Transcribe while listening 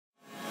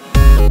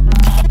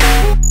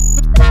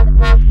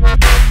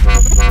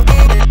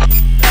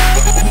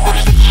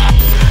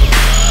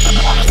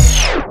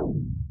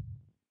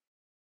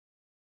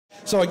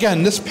So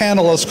again, this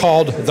panel is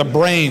called The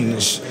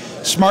Brains.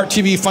 Smart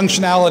TV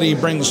functionality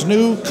brings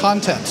new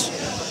content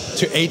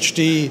to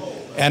HD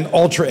and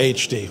Ultra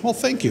HD. Well,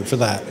 thank you for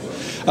that.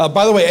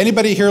 By the way,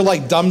 anybody here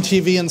like dumb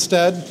TV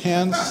instead?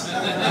 Hands?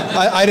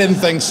 I didn't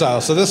think so.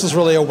 So this is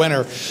really a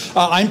winner.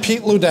 I'm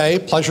Pete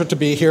Lude. Pleasure to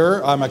be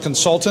here. I'm a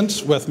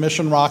consultant with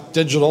Mission Rock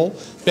Digital,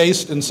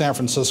 based in San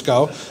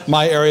Francisco.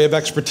 My area of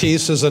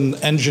expertise is in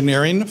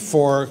engineering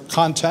for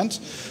content.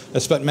 I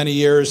spent many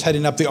years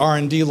heading up the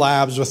R&D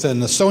labs within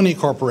the Sony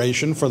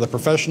Corporation for the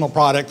professional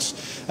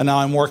products, and now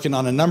I'm working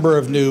on a number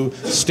of new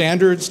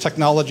standards,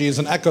 technologies,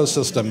 and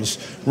ecosystems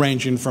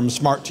ranging from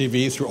smart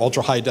TV through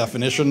ultra-high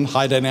definition,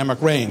 high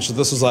dynamic range. So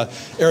this is an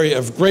area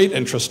of great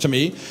interest to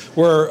me.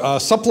 We're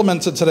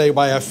supplemented today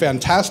by a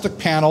fantastic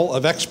panel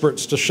of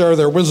experts to share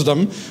their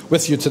wisdom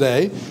with you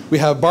today. We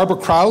have Barbara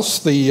Kraus,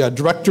 the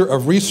Director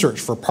of Research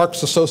for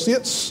Parks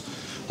Associates.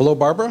 Hello,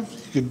 Barbara.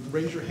 You could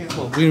raise your hand.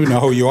 Well, we know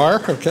who you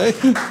are, okay?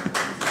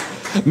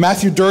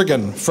 Matthew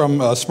Durgin from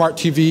Smart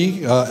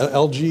TV,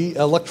 LG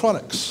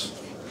Electronics.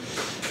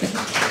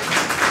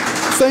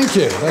 Thank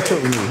you. That's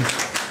what we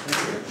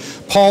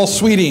need. Paul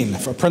Sweeting,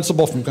 a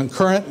principal from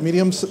Concurrent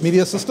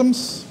Media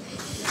Systems.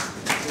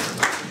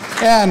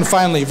 And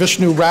finally,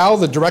 Vishnu Rao,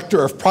 the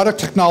Director of Product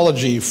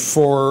Technology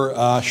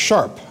for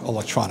Sharp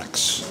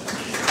Electronics.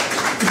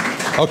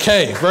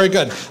 Okay, very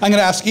good. I'm going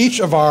to ask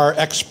each of our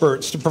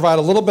experts to provide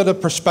a little bit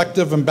of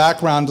perspective and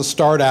background to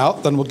start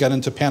out, then we'll get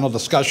into panel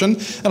discussion.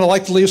 And I'd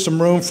like to leave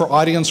some room for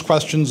audience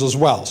questions as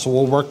well. So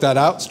we'll work that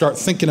out, start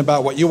thinking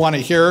about what you want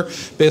to hear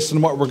based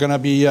on what we're going to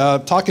be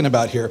talking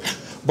about here.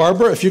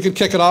 Barbara, if you could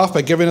kick it off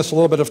by giving us a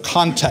little bit of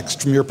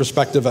context from your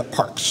perspective at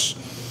Parks.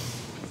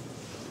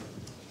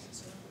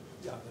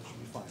 Yeah, that should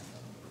be fine.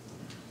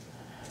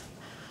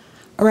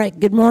 All right,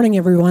 good morning,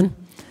 everyone.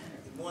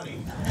 Good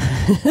morning.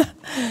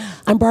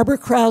 I'm Barbara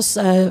Kraus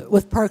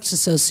with Parks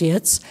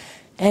Associates,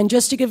 and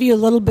just to give you a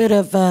little bit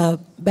of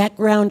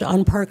background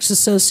on Parks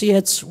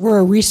Associates, we're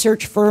a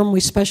research firm. We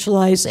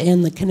specialize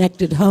in the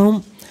connected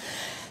home.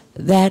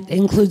 That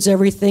includes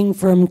everything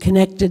from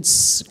connected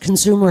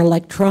consumer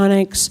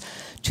electronics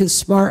to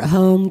smart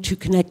home to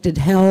connected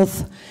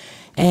health,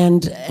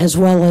 and as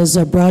well as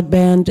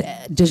broadband,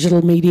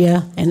 digital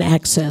media, and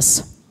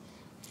access.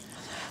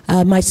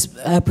 My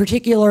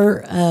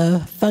particular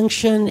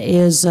function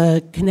is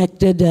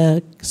connected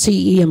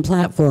CE and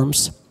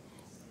platforms.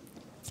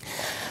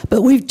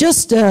 But we've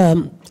just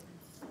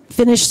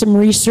finished some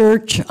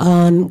research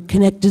on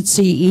connected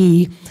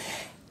CE,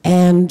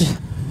 and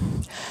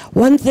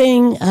one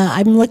thing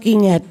I'm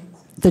looking at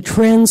the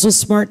trends with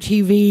smart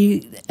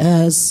TV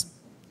as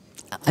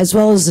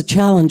well as the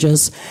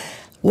challenges.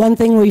 One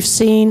thing we've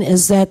seen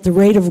is that the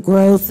rate of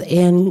growth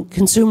in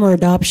consumer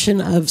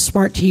adoption of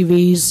smart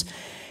TVs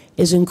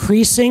is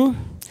increasing.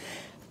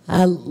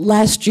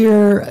 Last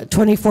year,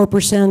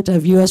 24%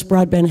 of U.S.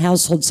 broadband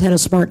households had a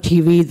smart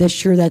TV.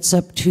 This year, that's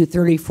up to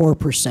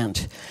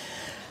 34%.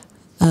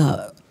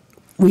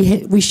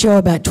 We show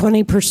about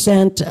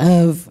 20%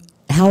 of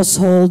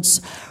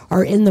households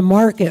are in the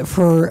market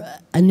for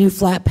a new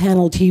flat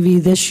panel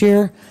TV this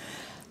year.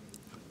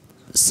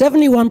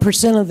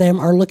 71% of them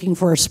are looking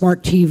for a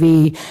smart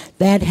TV.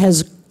 That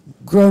has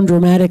grown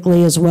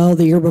dramatically as well.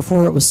 The year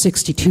before, it was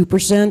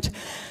 62%.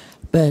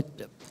 But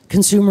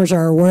consumers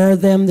are aware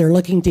of them. They're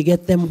looking to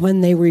get them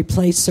when they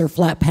replace their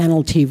flat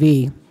panel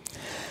TV.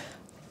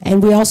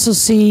 And we also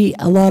see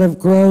a lot of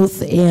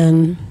growth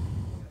in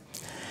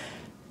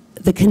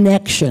the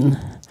connection.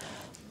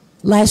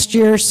 Last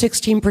year,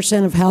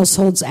 16% of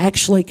households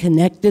actually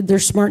connected their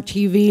smart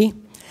TV.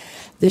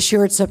 This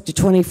year, it's up to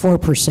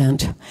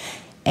 24%.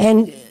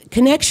 And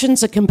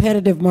connection's a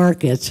competitive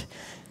market.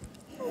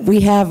 We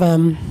have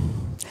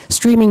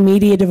streaming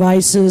media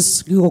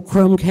devices, Google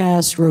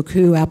Chromecast,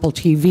 Roku, Apple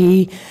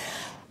TV.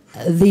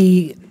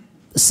 The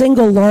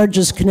single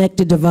largest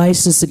connected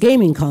device is the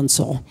gaming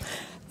console.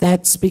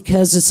 That's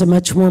because it's a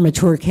much more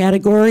mature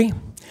category.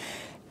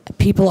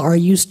 People are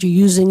used to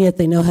using it.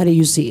 They know how to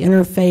use the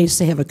interface.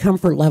 They have a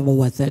comfort level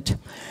with it.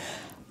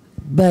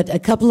 But a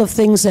couple of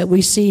things that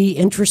we see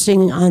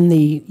interesting on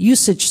the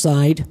usage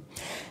side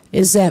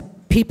is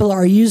that people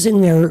are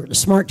using their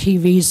smart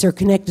TVs, their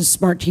connected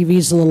smart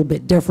TVs a little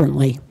bit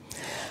differently.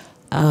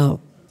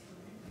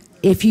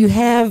 If you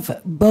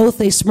have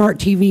both a smart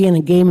TV and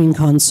a gaming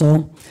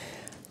console,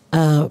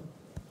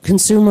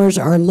 consumers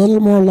are a little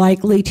more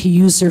likely to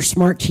use their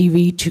smart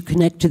TV to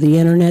connect to the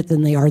internet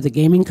than they are the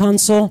gaming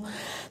console.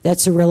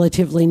 That's a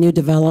relatively new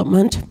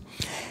development.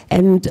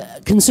 And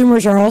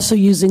consumers are also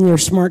using their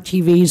smart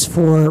TVs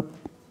for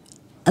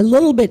a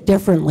little bit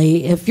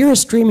differently. If you're a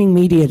streaming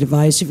media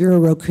device, if you're a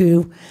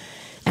Roku,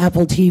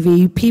 Apple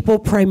TV, people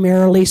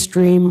primarily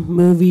stream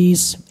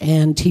movies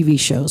and TV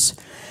shows.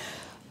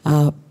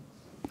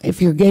 If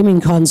your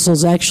gaming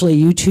consoles,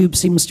 actually YouTube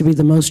seems to be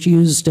the most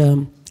used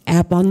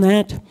app on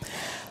that.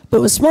 But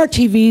with smart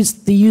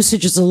TVs, the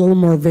usage is a little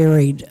more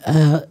varied.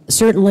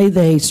 Certainly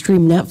they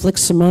stream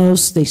Netflix the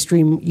most, they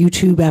stream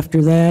YouTube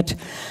after that.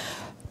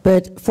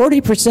 But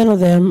 40% of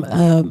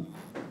them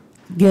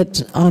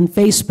get on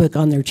Facebook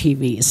on their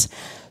TVs.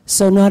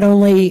 So not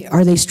only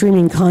are they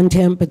streaming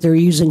content, but they're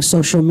using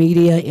social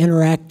media,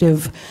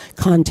 interactive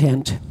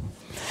content.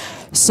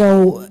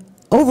 So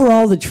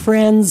overall, the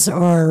trends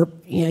are,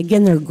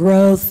 again, their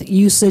growth,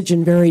 usage,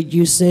 and varied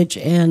usage,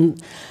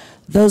 and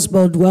those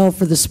bode well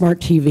for the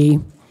smart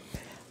TV.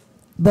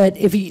 But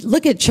if you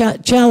look at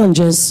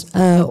challenges,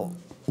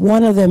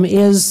 one of them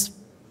is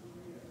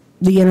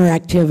the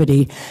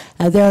interactivity.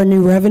 There are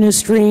new revenue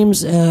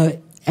streams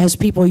as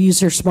people use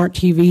their smart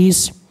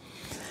TVs,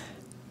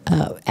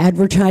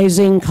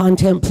 advertising,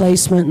 content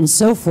placement, and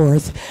so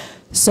forth.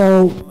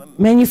 So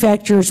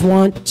manufacturers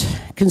want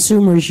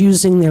consumers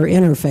using their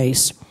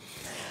interface.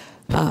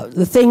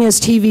 The thing is,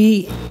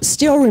 TV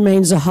still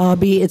remains a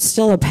hobby. It's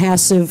still a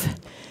passive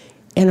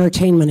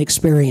entertainment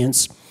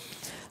experience.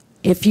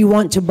 If you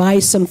want to buy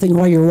something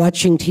while you're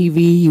watching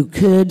TV, you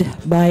could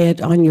buy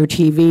it on your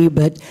TV,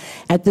 but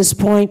at this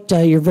point,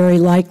 you're very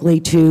likely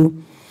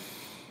to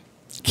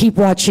keep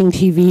watching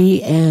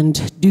TV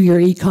and do your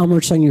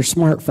e-commerce on your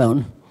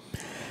smartphone.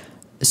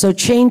 So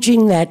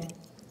changing that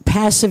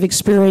passive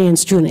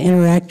experience to an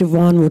interactive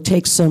one will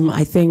take some,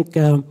 I think,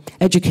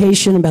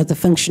 education about the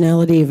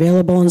functionality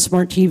available on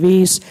smart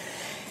TVs,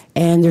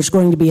 and there's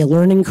going to be a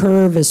learning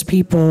curve as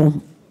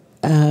people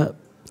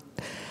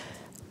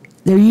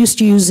they're used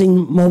to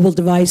using mobile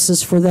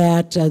devices for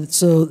that,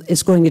 so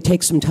it's going to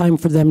take some time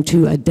for them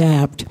to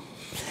adapt.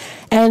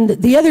 And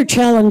the other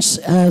challenge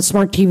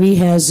smart TV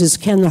has is,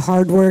 can the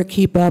hardware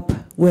keep up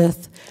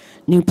with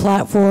new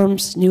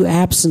platforms, new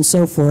apps, and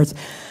so forth?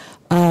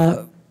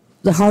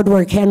 The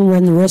hardware can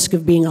run the risk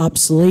of being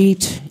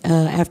obsolete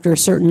after a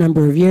certain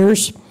number of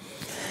years.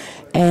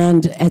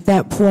 And at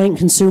that point,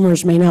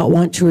 consumers may not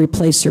want to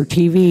replace their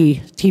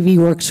TV. TV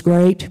works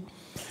great.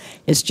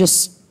 It's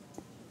just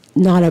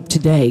not up to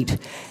date.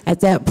 At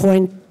that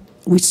point,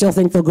 we still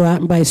think they'll go out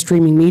and buy a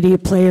streaming media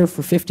player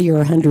for $50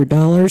 or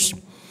 $100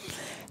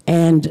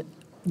 and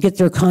get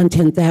their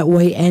content that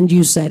way and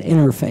use that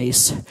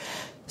interface.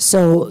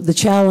 So the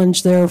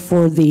challenge there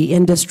for the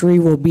industry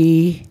will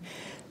be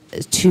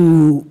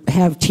to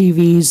have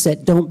TVs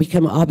that don't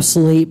become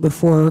obsolete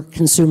before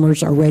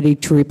consumers are ready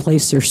to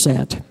replace their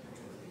set.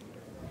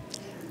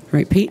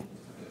 Right, Pete?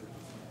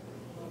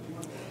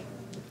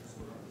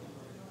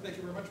 Thank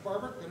you very much,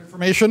 Barbara. Good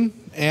information.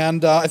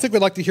 And I think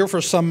we'd like to hear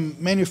from some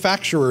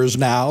manufacturers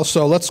now.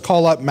 So let's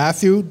call up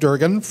Matthew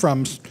Durgin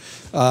from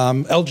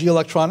LG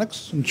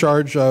Electronics, in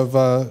charge of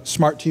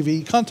smart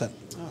TV content.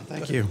 Oh,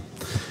 thank you.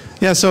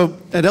 Yeah, so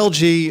at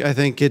LG, I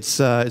think it's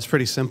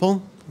pretty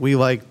simple. We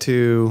like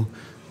to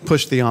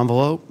push the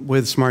envelope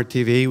with smart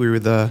TV. We were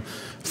the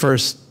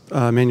first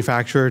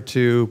manufacturer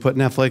to put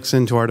Netflix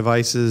into our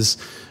devices.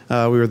 We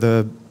were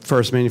the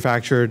first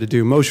manufacturer to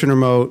do motion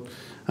remote.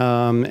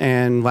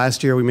 And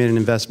last year we made an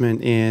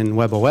investment in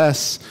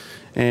WebOS,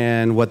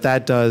 and what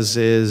that does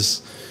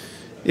is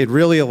it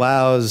really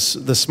allows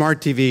the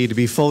smart TV to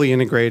be fully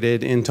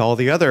integrated into all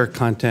the other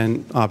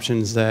content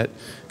options that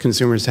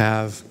consumers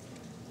have.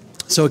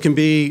 So it can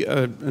be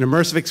an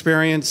immersive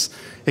experience,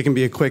 it can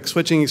be a quick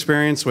switching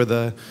experience. We're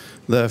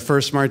the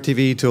first smart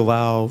TV to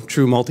allow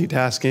true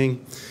multitasking.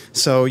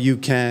 So you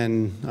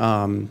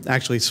can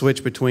actually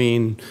switch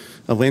between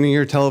a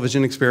linear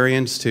television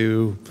experience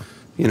to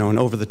an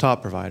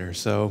over-the-top provider.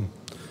 So,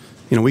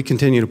 we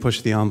continue to push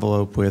the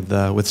envelope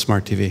with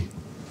smart TV.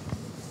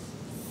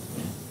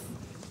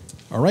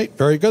 All right,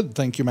 very good.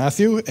 Thank you,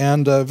 Matthew.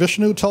 And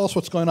Vishnu, tell us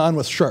what's going on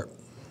with Sharp.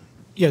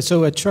 Yeah,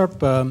 so at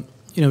Sharp,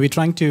 we're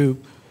trying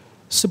to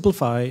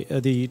simplify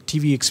the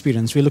TV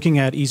experience. We're looking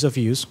at ease of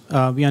use.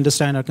 We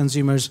understand our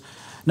consumers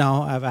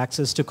now have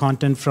access to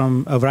content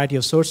from a variety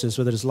of sources,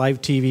 whether it's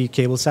live TV,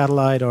 cable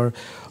satellite, or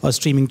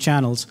streaming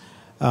channels.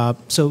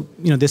 So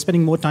they're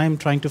spending more time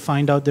trying to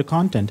find out their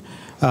content.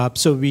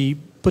 So we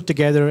put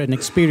together an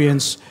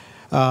experience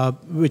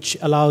which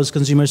allows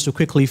consumers to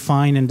quickly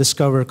find and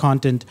discover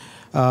content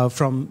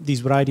from these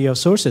variety of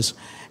sources,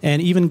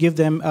 and even give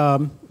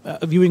them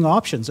viewing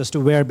options as to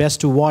where best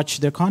to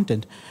watch their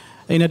content.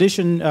 In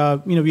addition,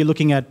 we're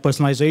looking at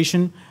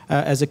personalization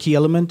as a key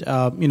element.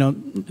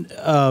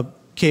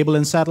 Cable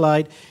and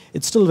satellite,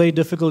 it's still very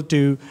difficult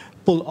to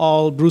pull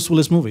all Bruce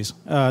Willis movies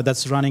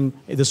that's running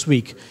this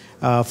week,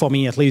 for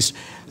me at least.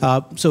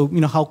 So,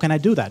 how can I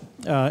do that?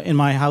 In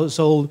my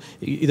household,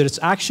 either it's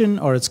action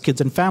or it's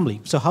kids and family.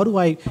 So how do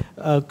I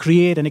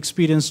create an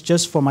experience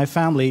just for my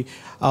family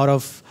out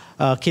of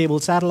cable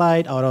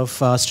satellite, out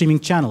of streaming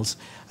channels?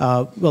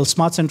 Well,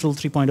 Smart Central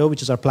 3.0,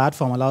 which is our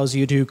platform, allows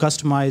you to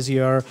customize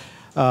your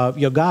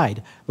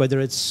guide, whether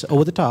it's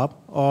over the top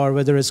or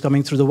whether it's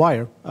coming through the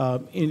wire,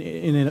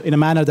 in a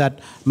manner that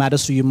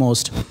matters to you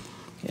most.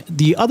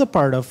 The other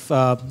part of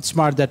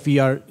Smart that we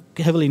are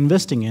heavily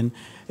investing in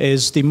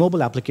is the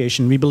mobile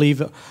application. We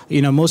believe,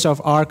 most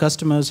of our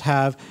customers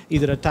have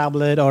either a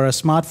tablet or a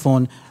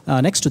smartphone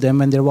next to them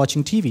when they're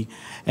watching TV,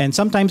 and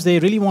sometimes they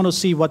really want to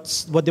see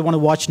what they want to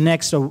watch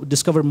next or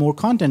discover more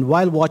content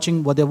while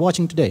watching what they're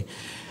watching today.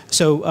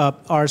 So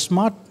our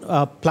smart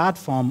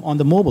platform on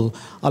the mobile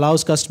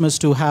allows customers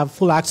to have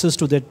full access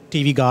to their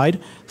TV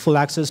guide, full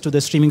access to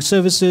their streaming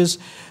services.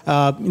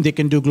 They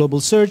can do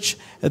global search.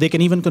 They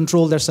can even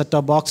control their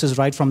set-top boxes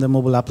right from their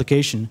mobile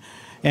application.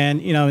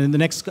 And in the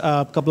next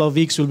couple of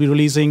weeks, we'll be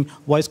releasing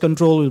voice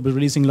control. We'll be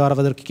releasing a lot of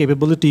other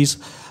capabilities,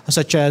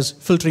 such as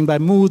filtering by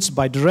moods,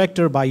 by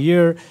director, by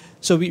year.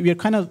 So we are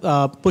kind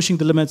of pushing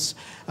the limits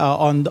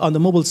on the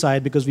mobile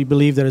side because we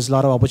believe there is a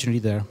lot of opportunity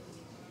there.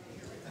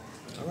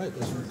 All right,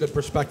 those are good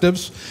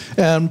perspectives.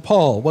 And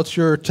Paul, what's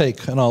your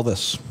take on all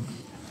this?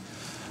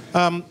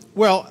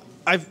 Well,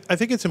 I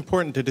think it's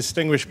important to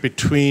distinguish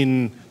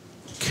between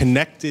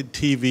connected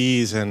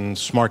TVs and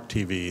smart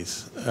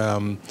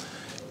TVs.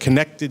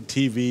 Connected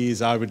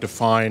TVs I would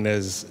define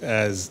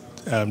as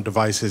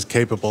devices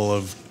capable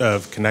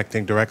of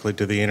connecting directly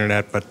to the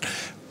internet,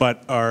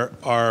 but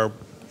are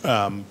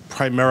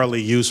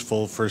primarily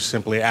useful for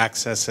simply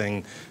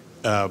accessing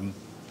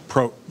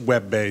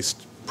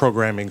web-based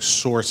programming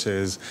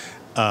sources,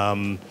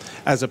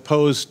 as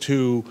opposed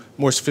to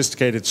more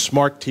sophisticated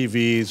smart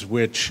TVs,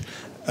 which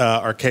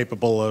are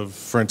capable of,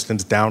 for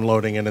instance,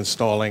 downloading and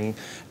installing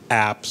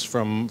apps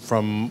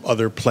from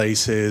other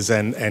places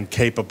and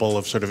capable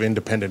of sort of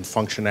independent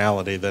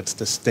functionality that's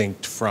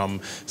distinct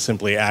from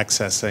simply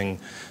accessing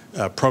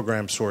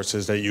program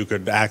sources that you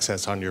could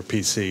access on your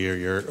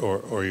PC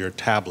or your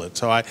tablet.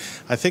 So I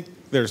think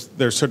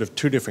there's sort of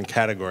two different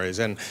categories,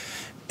 and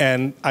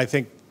I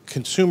think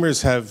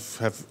consumers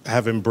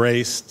have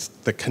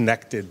embraced the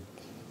connected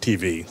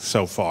TV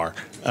so far.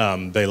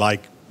 They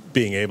like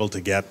being able to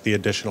get the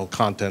additional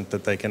content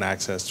that they can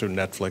access through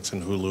Netflix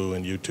and Hulu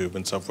and YouTube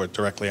and so forth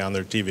directly on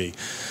their TV.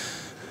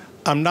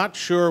 I'm not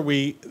sure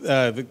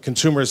the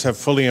consumers have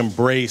fully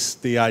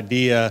embraced the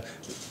idea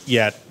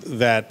yet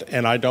that,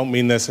 and I don't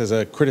mean this as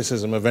a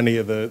criticism of any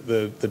of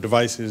the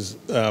devices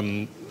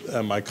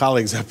my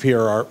colleagues up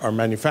here are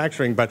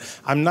manufacturing, but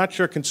I'm not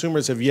sure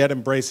consumers have yet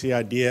embraced the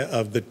idea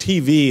of the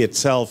TV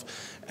itself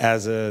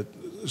as a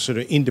sort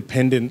of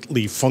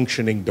independently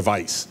functioning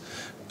device.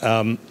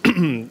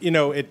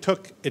 It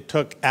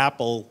took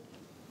Apple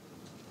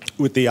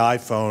with the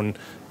iPhone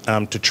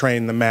to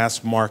train the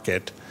mass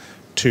market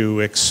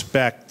to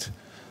expect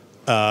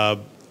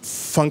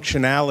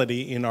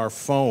functionality in our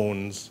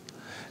phones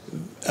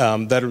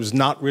that was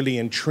not really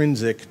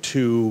intrinsic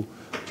to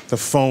the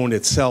phone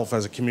itself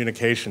as a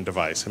communication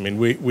device. I mean,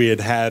 we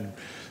had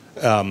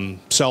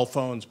cell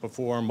phones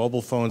before,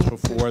 mobile phones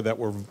before, that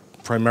were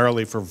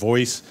primarily for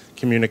voice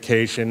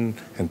communication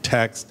and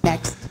text.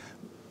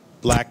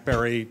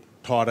 BlackBerry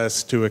taught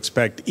us to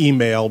expect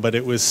email, but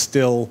it was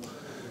still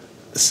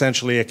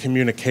essentially a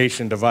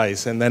communication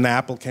device. And then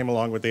Apple came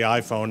along with the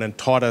iPhone and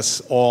taught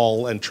us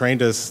all and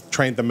trained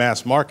the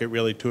mass market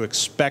really to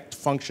expect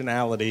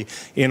functionality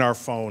in our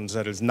phones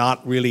that is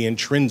not really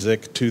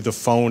intrinsic to the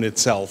phone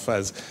itself,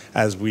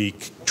 as we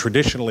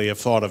traditionally have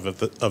thought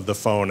of the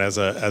phone as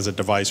a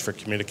device for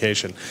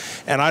communication.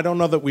 And I don't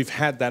know that we've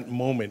had that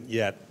moment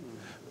yet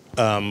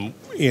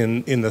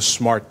in the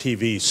smart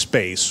TV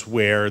space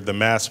where the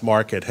mass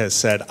market has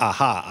said,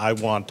 aha, I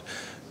want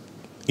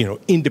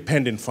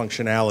independent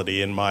functionality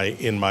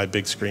in my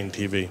big screen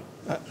TV.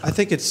 I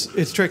think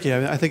it's tricky.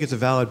 I think it's a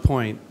valid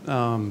point.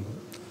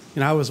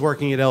 I was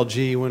working at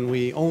LG when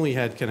we only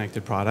had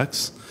connected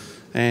products,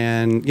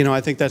 and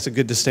I think that's a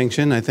good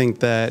distinction. I think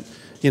that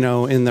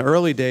in the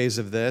early days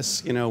of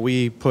this,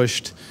 we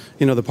pushed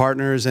the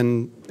partners,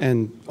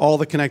 and all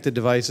the connected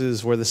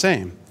devices were the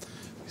same.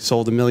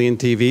 Sold 1 million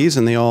TVs,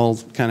 and they all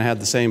kind of had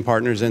the same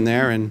partners in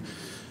there, and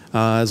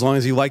as long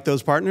as you liked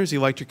those partners, you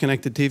liked your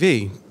connected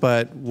TV.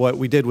 But what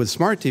we did with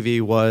Smart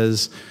TV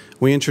was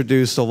we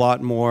introduced a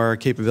lot more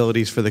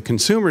capabilities for the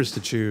consumers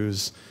to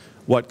choose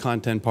what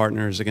content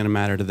partners are going to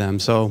matter to them.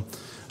 So,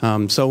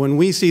 so when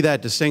we see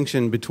that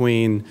distinction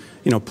between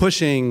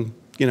pushing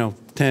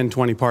 10,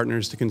 20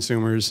 partners to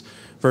consumers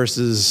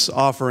versus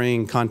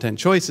offering content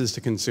choices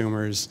to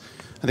consumers,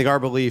 I think our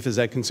belief is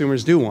that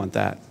consumers do want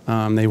that.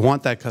 They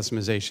want that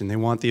customization. They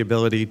want the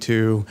ability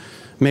to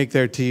make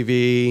their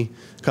TV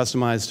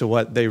customized to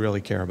what they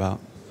really care about.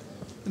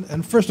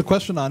 And first, a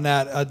question on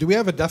that. Do we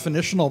have a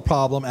definitional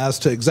problem as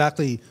to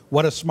exactly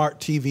what a smart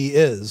TV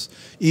is?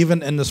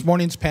 Even in this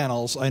morning's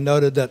panels, I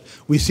noted that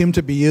we seem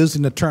to be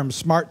using the term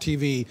smart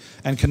TV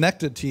and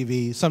connected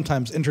TV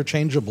sometimes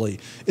interchangeably.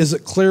 Is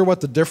it clear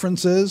what the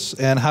difference is,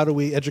 and how do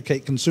we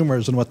educate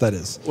consumers on what that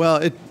is?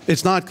 Well,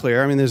 it's not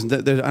clear. I mean, I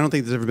don't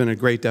think there's ever been a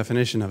great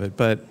definition of it.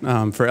 But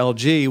for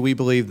LG, we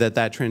believe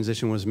that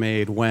transition was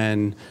made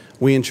when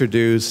we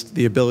introduced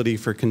the ability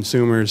for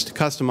consumers to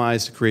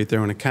customize, to create their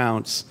own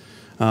accounts,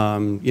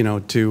 to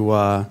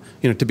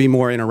be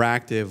more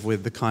interactive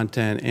with the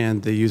content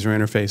and the user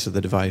interface of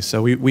the device.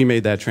 So we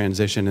made that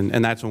transition,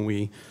 and that's when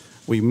we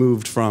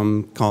moved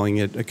from calling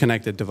it a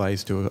connected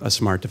device to a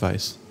smart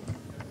device.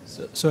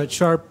 So at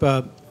Sharp, we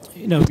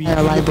look at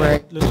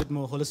it a little bit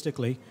more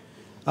holistically.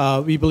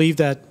 We believe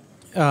that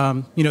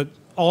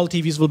all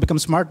TVs will become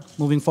smart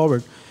moving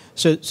forward.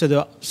 So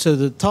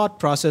the thought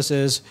process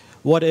is,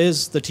 what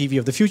is the TV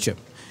of the future?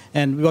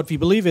 And what we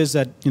believe is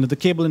that the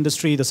cable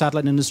industry, the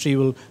satellite industry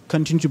will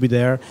continue to be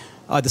there.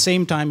 At the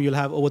same time, you'll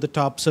have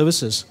over-the-top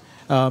services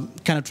kind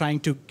of trying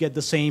to get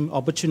the same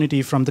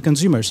opportunity from the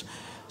consumers.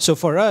 So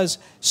for us,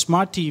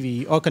 smart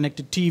TV or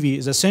connected TV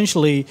is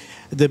essentially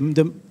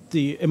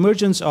the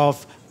emergence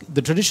of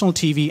the traditional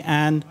TV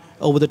and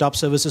over-the-top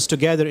services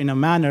together in a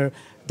manner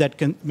that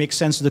can make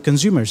sense to the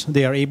consumers.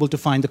 They are able to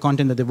find the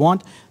content that they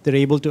want. They're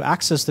able to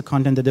access the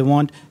content that they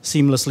want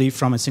seamlessly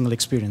from a single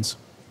experience.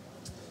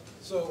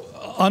 So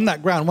on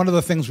that ground, one of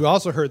the things we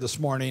also heard this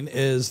morning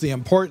is the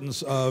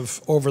importance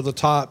of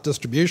over-the-top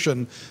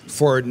distribution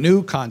for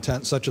new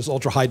content, such as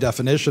ultra-high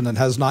definition, that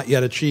has not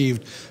yet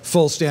achieved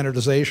full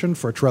standardization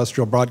for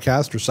terrestrial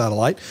broadcast or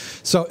satellite.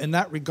 So in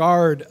that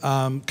regard,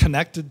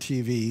 connected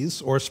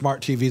TVs or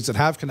smart TVs that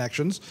have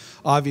connections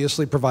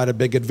obviously provide a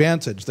big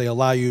advantage. They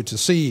allow you to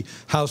see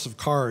House of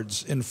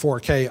Cards in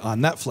 4K on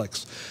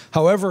Netflix.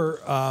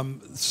 However,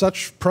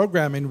 such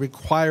programming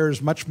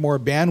requires much more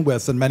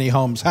bandwidth than many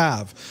homes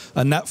have.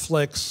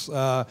 Netflix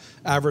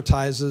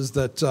advertises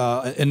that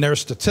in their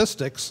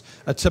statistics,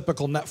 a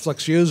typical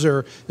Netflix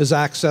user is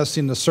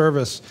accessing the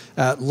service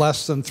at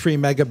less than 3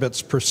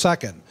 megabits per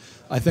second.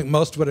 I think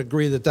most would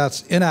agree that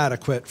that's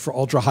inadequate for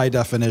ultra-high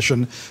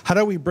definition. How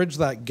do we bridge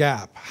that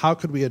gap? How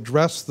could we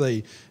address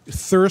the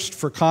thirst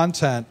for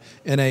content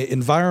in an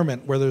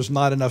environment where there's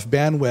not enough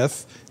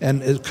bandwidth?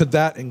 And could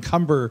that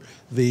encumber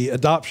the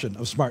adoption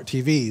of smart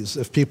TVs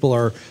if people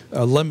are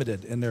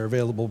limited in their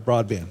available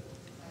broadband?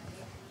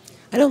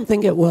 I don't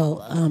think it will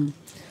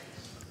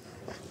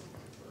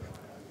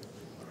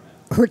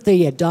hurt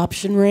the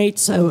adoption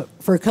rates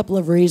for a couple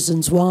of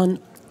reasons. One,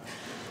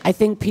 I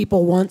think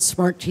people want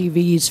smart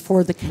TVs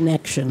for the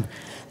connection.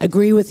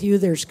 Agree with you,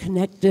 there's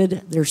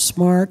connected, there's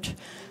smart.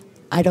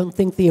 I don't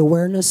think the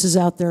awareness is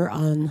out there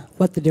on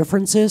what the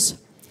difference is.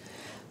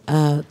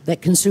 That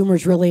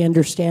consumers really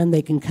understand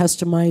they can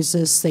customize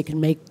this, they can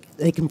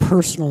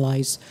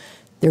personalize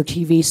their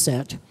TV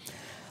set.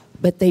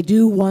 But they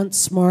do want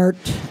smart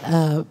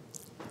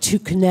to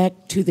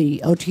connect to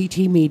the OTT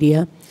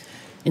media.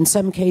 In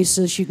some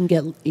cases, you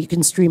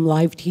can stream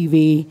live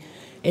TV.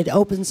 It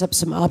opens up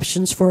some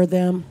options for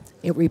them.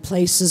 It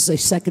replaces a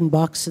second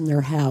box in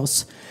their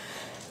house.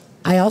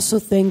 I also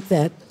think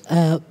that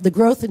the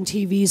growth in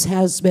TVs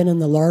has been in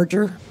the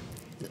larger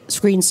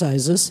screen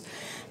sizes,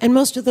 and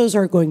most of those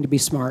are going to be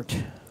smart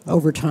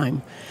over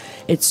time.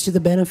 It's to the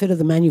benefit of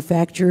the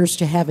manufacturers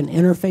to have an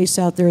interface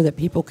out there that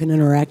people can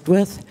interact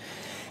with,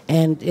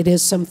 and it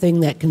is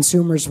something that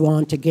consumers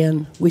want.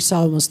 Again, we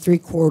saw almost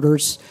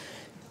 3/4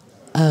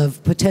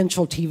 of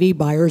potential TV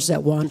buyers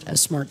that want a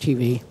smart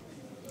TV.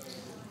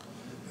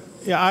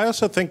 Yeah, I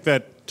also think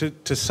that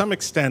to some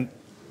extent,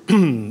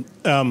 the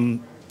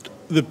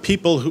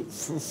people who,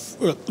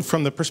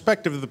 from the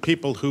perspective of the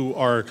people who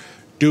are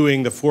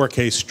doing the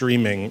 4K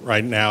streaming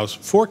right now,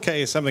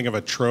 4K is something of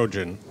a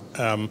Trojan.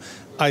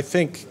 I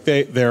think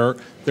they're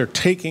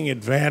taking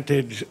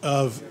advantage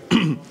of,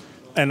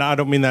 and I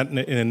don't mean that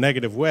in a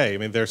negative way. I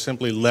mean they're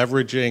simply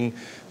leveraging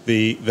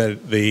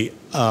the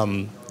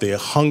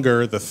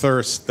hunger, the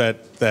thirst that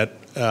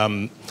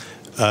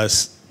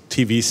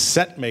TV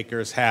set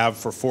makers have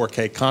for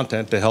 4K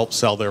content to help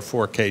sell their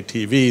 4K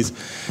TVs,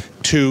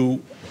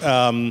 to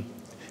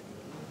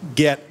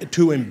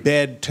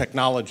embed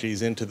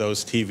technologies into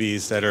those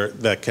TVs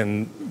that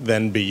can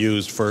then be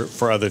used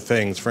for other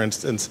things. For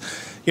instance,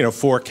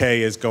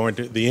 4K is going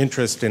to, the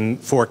interest in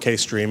 4K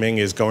streaming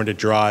is going to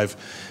drive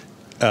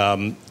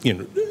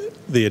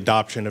the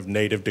adoption of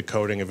native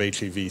decoding of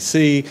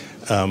HEVC.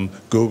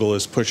 Google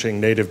is pushing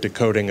native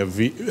decoding of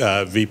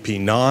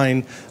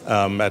VP9.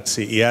 At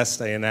CES,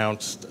 they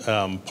announced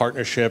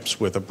partnerships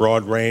with a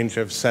broad range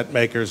of set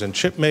makers and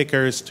chip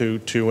makers to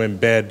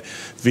embed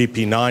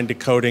VP9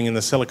 decoding in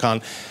the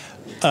silicon.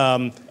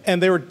 And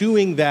they were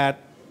doing that.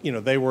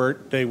 They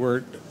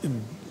were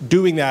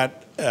doing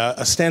that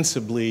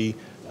ostensibly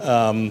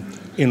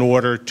in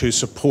order to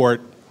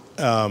support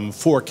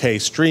 4K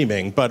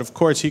streaming, but of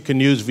course you can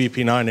use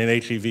VP9 and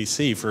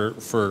HEVC for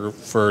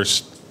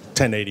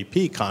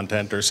 1080p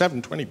content or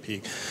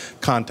 720p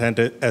content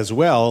as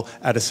well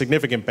at a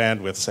significant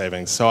bandwidth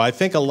savings. So I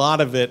think a lot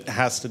of it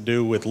has to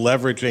do with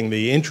leveraging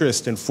the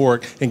interest in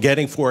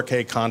getting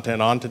 4K content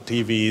onto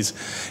TVs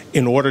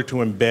in order to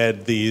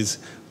embed these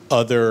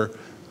other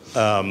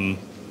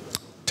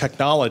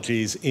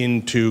technologies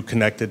into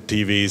connected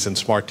TVs and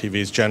smart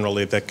TVs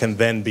generally that can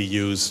then be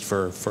used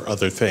for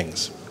other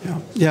things.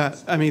 Yeah,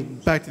 I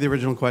mean, back to the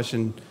original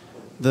question,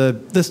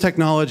 this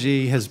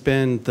technology has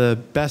been the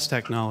best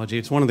technology.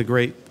 It's one of the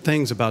great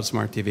things about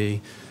smart TV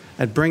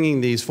at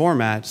bringing these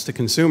formats to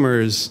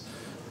consumers,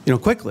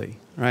 quickly,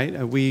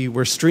 right? We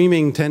were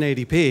streaming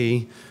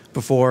 1080p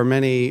before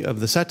many of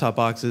the set-top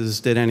boxes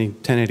did any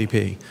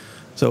 1080p.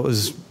 So it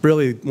was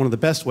really one of the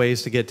best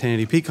ways to get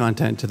 1080p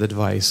content to the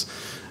device.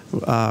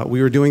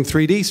 We were doing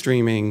 3D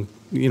streaming,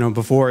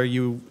 before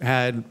you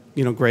had,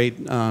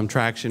 great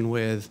traction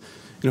with,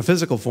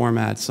 physical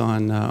formats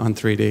on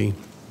 3D,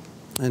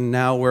 and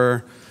now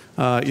we're,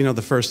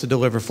 the first to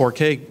deliver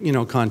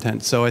 4K,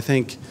 content. So I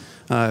think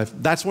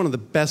That's one of the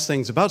best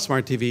things about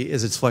smart TV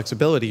is its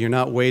flexibility. You're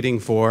not waiting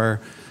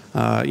for,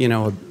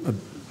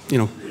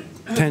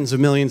 tens of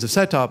millions of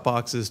set-top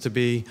boxes to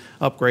be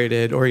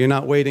upgraded, or you're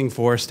not waiting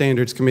for a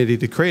standards committee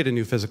to create a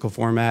new physical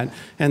format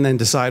and then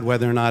decide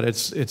whether or not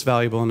it's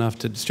valuable enough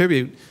to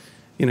distribute.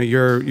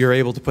 You're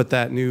able to put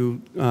that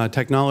new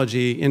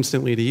technology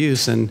instantly to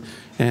use, and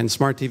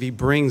smart TV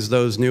brings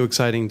those new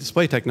exciting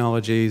display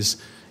technologies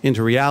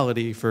into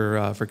reality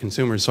for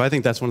consumers. So I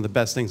think that's one of the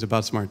best things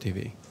about smart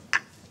TV.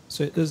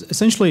 So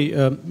essentially,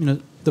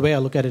 the way I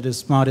look at it is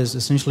smart is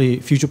essentially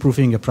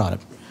future-proofing your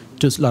product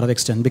to a lot of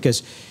extent,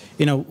 because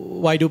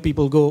why do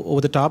people go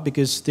over the top?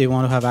 Because they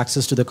want to have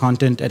access to the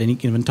content at any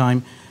given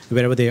time,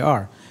 wherever they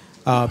are,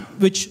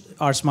 which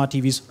our smart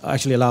TVs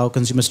actually allow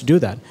consumers to do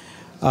that.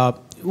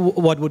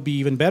 What would be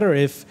even better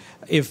if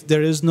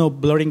there is no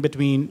blurring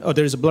between, or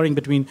there is a blurring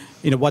between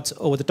what's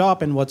over the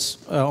top and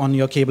what's on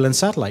your cable and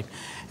satellite.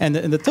 And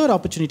the third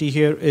opportunity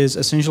here is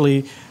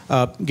essentially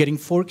getting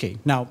 4K.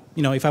 Now,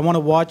 if I want to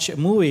watch a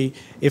movie,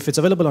 if it's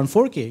available on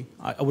 4K,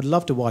 I would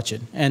love to watch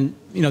it. And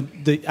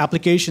the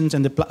applications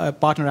and the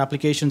partner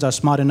applications are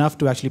smart enough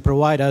to actually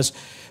provide us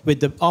with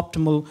the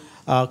optimal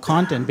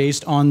content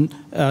based on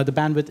the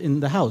bandwidth in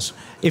the house.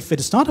 If it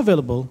is not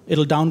available,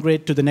 it'll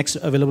downgrade to the next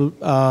available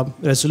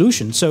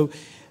resolution. So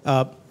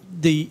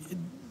the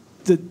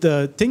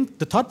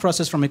thought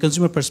process from a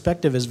consumer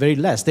perspective is very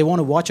less. They want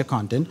to watch a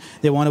content.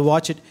 They want to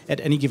watch it at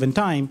any given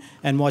time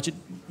and watch it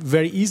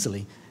very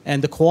easily.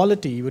 And the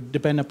quality would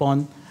depend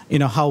upon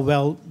how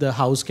well the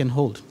house can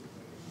hold.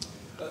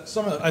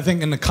 I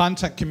think in the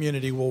content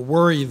community will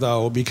worry,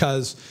 though,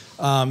 because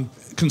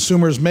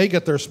consumers may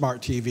get their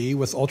smart TV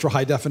with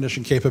ultra-high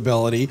definition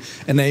capability,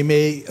 and they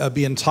may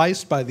be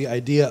enticed by the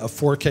idea of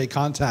 4K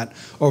content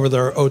over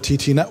their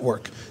OTT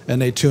network.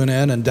 And they tune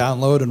in and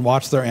download and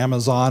watch their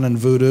Amazon and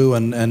Vudu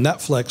and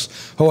Netflix.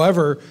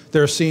 However,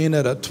 they're seeing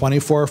it at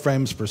 24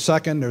 frames per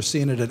second, they're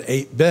seeing it at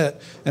 8-bit,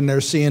 and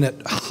they're seeing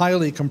it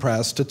highly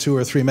compressed to 2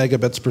 or 3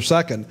 megabits per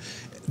second.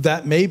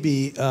 That may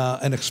be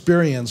an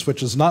experience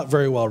which is not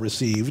very well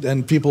received,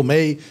 and people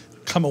may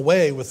come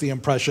away with the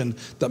impression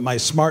that my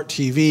smart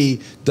TV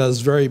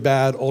does very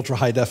bad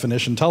ultra-high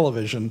definition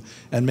television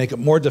and make it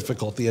more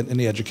difficult in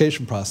the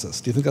education process.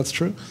 Do you think that's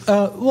true?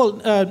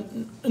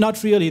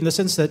 Not really, in the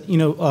sense that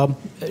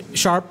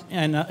Sharp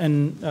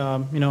and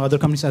other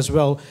companies as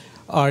well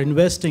are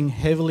investing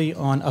heavily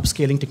on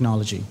upscaling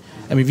technology.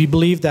 I mean, we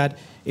believe that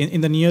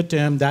in the near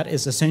term, that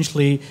is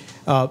essentially,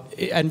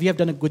 and we have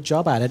done a good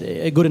job at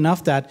it, good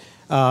enough that,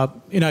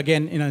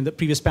 again, in the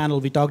previous panel,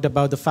 we talked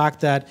about the fact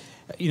that,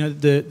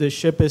 the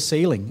ship is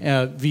sailing.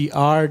 We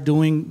are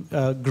doing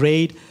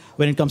great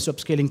when it comes to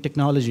upscaling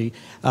technology.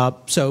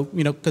 So,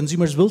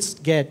 consumers will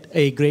get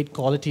a great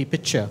quality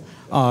picture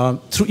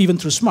even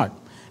through smart,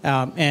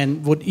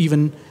 and would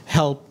even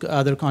help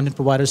other content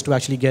providers to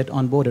actually get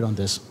onboarded on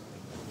this.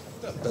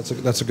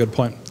 That's a good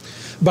point.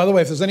 By the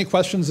way, if there's any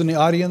questions in the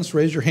audience,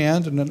 raise your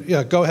hand, and then,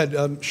 yeah, go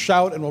ahead.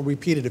 Shout, and we'll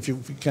repeat it if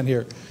you can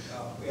hear.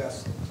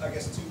 Yes, I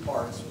guess 2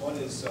 parts. One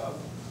is, do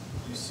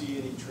you see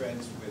any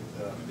trends with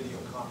video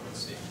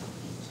conferencing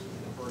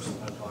in the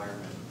personal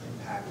environment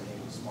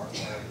impacting smart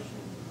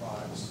television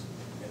products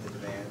and the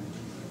demand?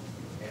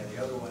 And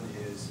the other one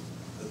is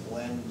the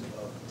blend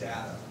of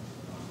data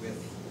with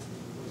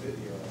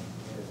video,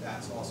 and if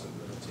that's also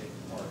going to take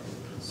part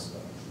in this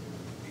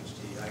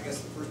HD. I guess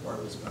the first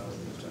part was about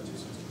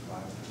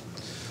H.265.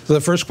 So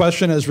the first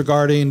question is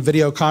regarding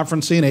video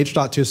conferencing,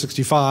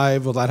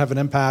 H.265, will that have an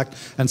impact?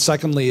 And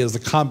secondly is the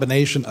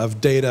combination of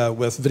data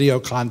with video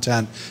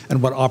content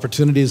and what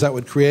opportunities that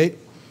would create.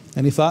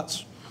 Any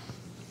thoughts?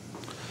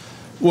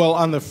 Well,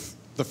 on the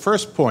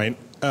first point,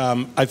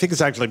 I think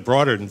it's actually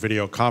broader than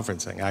video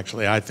conferencing,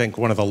 actually. I think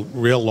one of the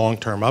real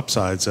long-term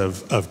upsides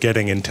of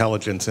getting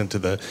intelligence into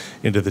the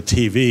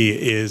TV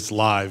is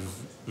live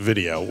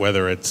video,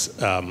 whether it's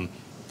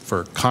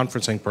for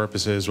conferencing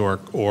purposes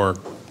or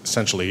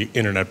essentially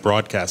internet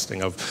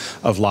broadcasting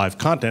of live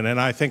content.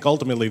 And I think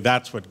ultimately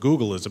that's what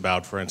Google is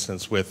about, for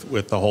instance,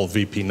 with the whole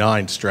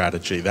VP9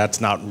 strategy. That's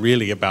not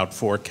really about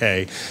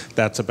 4K.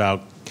 That's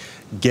about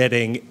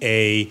getting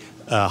a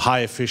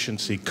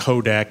high-efficiency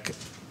codec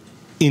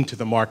into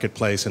the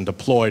marketplace and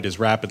deployed as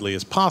rapidly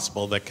as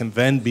possible that can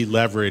then be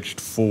leveraged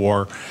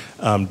for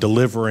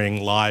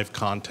delivering live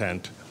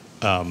content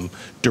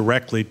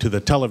directly to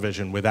the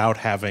television without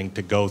having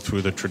to go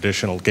through the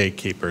traditional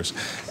gatekeepers.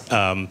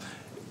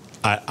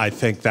 I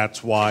think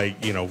that's why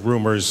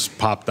rumors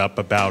popped up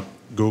about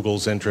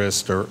Google's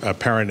interest or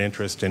apparent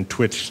interest in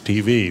Twitch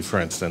TV, for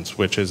instance,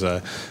 which is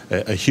a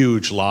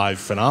huge live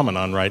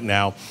phenomenon right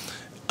now.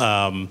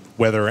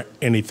 Whether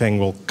anything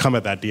will come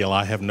of that deal,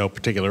 I have no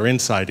particular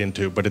insight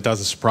into, but it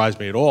doesn't surprise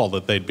me at all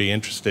that they'd be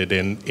interested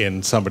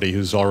in somebody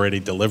who's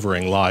already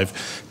delivering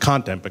live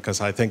content,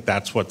 because I think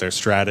that's what their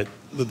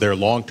their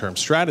long-term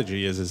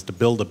strategy is to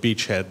build a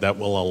beachhead that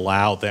will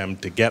allow them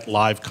to get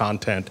live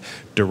content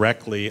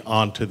directly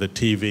onto the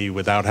TV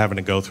without having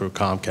to go through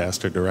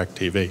Comcast or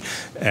DirecTV,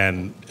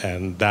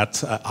 and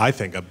that's I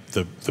think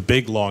the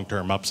big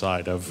long-term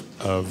upside of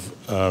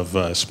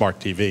smart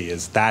TV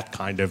is that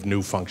kind of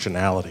new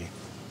functionality.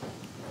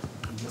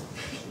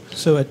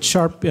 So at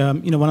Sharp,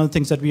 one of the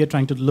things that we are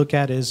trying to look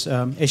at is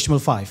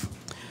HTML5.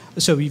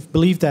 So we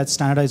believe that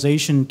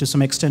standardization to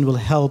some extent will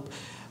help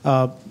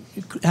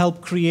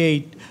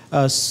create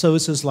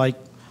services like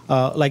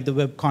the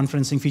web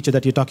conferencing feature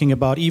that you're talking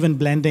about, even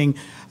blending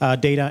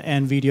data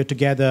and video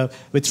together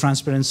with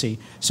transparency.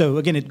 So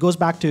again, it goes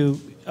back to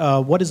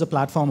what is a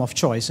platform of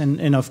choice,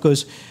 and of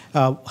course,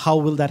 how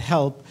will that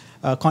help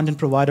content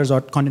providers or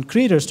content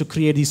creators to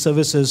create these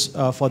services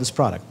for this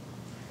product?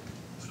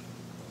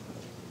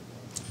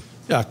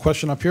 Yeah,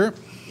 question up here.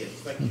 Yes,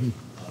 thank you.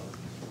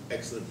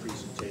 Excellent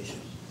presentation.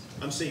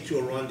 I'm saying to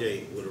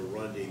Aronde with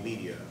Aronde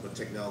Media, a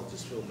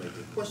technologist filmmaker.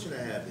 The question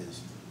I have is,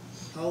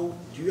 how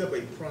do you have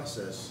a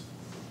process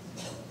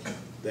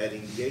that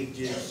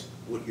engages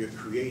what you're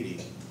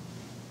creating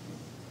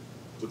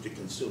with the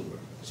consumer?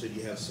 So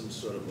you have some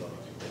sort of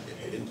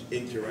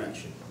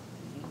interaction.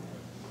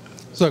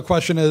 So the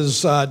question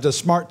is, does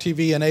smart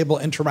TV enable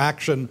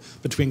interaction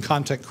between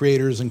content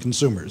creators and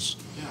consumers?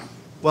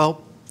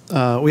 Well,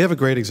 we have a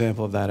great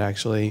example of that,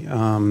 actually.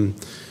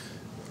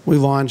 We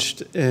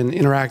launched an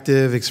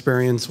interactive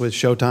experience with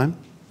Showtime,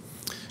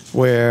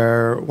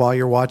 where while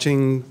you're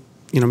watching,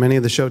 many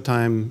of the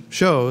Showtime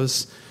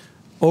shows,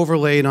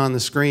 overlaid on the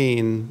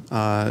screen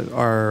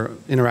are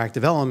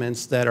interactive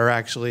elements that are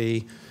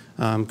actually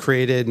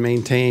created,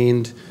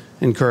 maintained,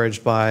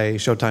 encouraged by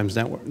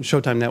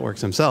Showtime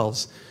networks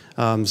themselves.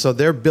 So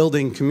they're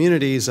building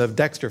communities of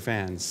Dexter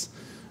fans,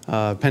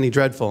 Penny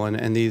Dreadful,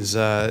 and these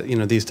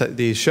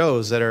these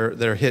shows that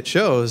are hit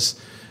shows.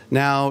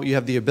 Now you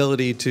have the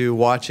ability to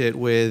watch it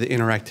with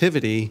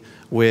interactivity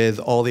with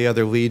all the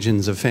other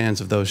legions of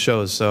fans of those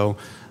shows. So,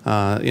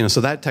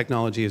 so that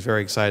technology is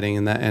very exciting,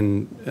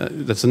 and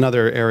that's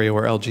another area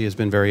where LG has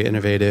been very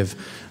innovative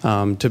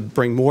to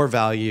bring more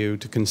value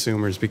to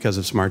consumers because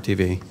of smart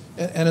TV.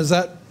 And is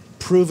that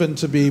proven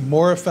to be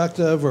more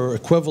effective or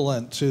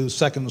equivalent to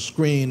second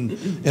screen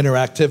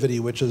interactivity,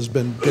 which has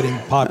been getting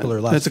popular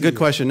last year? That's a good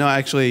question. No,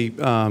 actually,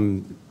 I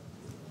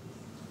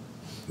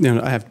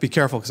have to be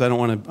careful because I don't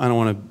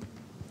want to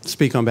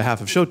speak on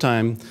behalf of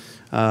Showtime,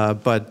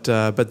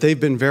 but they've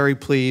been very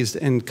pleased,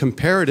 and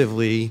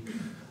comparatively,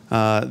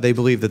 they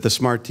believe that the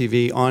smart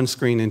TV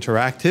on-screen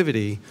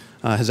interactivity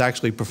has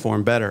actually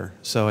performed better.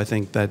 So I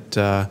think that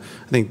the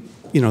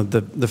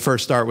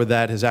first start with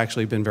that has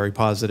actually been very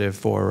positive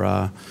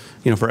for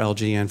for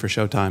LG and for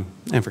Showtime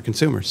and for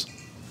consumers.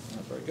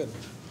 Very good.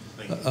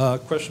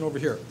 Question over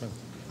here.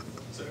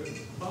 So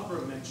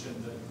Barbara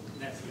mentioned that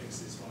Netflix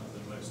is one of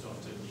the most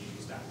often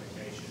used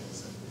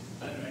applications. And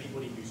I don't know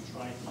anybody who's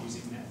tried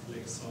using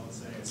Netflix on,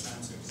 say, a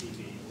Samsung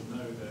TV will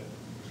know that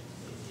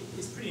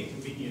it's pretty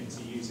inconvenient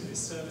to use it. It's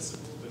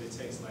serviceable, but it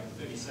takes like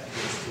 30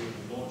 seconds to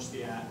launch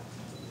the app.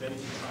 Then if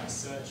you try to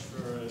search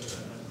for a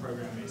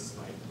program, it's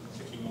like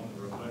clicking on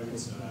the remote.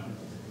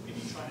 If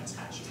you try and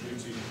attach a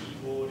Bluetooth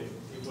keyboard,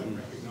 it won't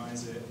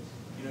recognize it.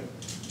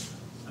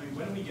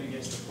 When are we going to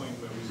get to the point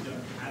where we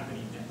don't have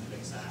any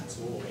Netflix apps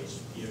or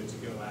HBO to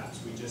go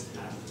apps? We just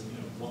have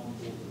one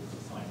portal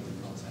for finding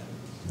the content.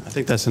 I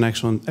think that's an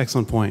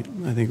excellent point.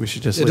 I think we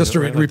should just to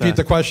repeat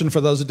the question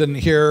for those who didn't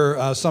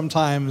hear.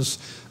 Sometimes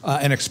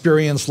an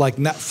experience like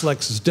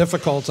Netflix is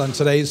difficult on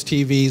today's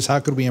TVs. How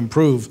could we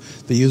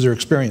improve the user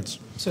experience?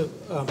 So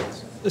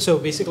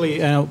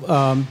basically,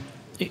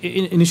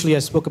 initially I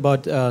spoke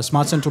about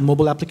Smart Central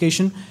mobile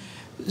application.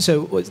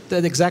 So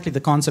exactly the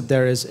concept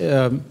there is,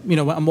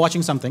 I'm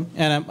watching something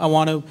and I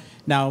want to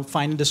now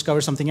find and discover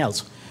something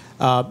else.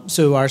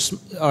 So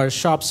our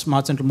Sharp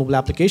Smart Central mobile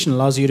application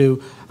allows you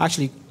to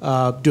actually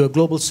do a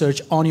global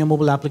search on your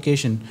mobile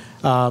application.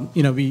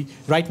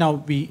 Right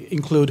now we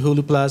include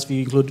Hulu Plus, we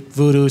include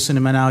Vudu,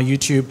 Cinema Now,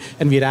 YouTube,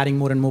 and we're adding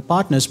more and more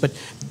partners. But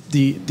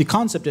the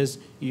concept is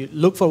you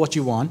look for what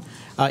you want.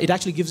 It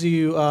actually gives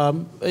you,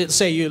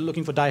 say you're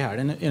looking for Die Hard,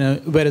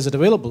 and where is it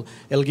available?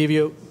 It'll give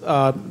you,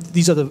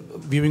 these are the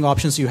viewing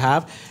options you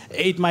have.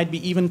 It might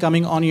be even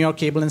coming on your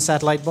cable and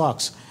satellite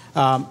box.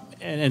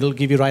 And it'll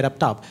give you right up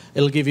top.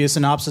 It'll give you a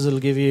synopsis, it'll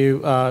give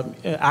you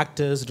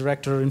actors,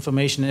 director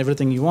information,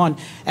 everything you want.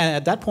 And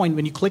at that point,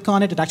 when you click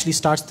on it, it actually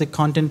starts the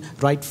content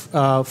right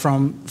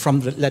from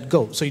the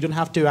let-go. So you don't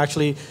have to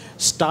actually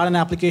start an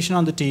application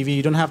on the TV,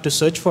 you don't have to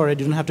search for it,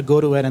 you don't have to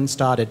go to it and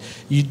start it.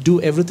 You do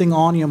everything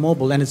on your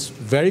mobile, and it's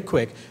very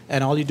quick,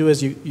 and all you do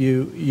is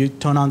you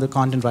turn on the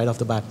content right off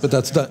the bat. But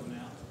that's done.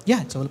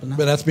 Yeah, it's available now.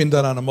 But that's being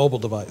done on a mobile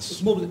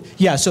device.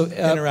 Yeah, so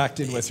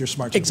interacting with your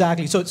smart TV.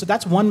 Exactly. So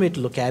that's one way to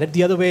look at it.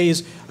 The other way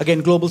is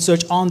again global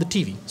search on the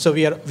TV. So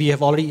we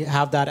have already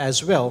have that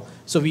as well.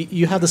 So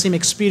you have the same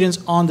experience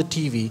on the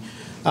TV,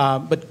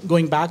 but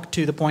going back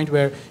to the point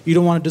where you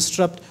don't want to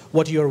disrupt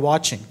what you're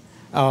watching,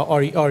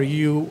 or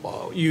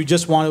you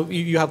just want to,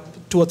 you have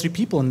 2 or 3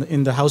 people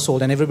in the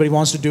household and everybody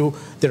wants to do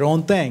their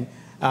own thing.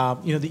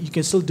 you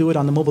can still do it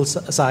on the mobile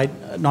side,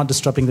 not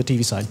disrupting the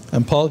TV side.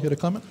 And Paul, you had a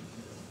comment?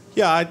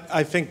 Yeah,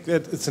 I think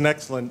that it's an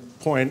excellent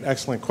point,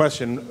 excellent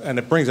question, and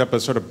it brings up a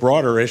sort of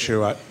broader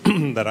issue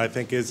that I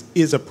think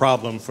is a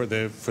problem for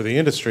the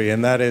industry,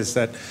 and that is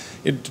that,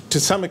 to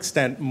some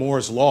extent,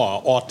 Moore's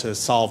law ought to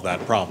solve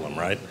that problem,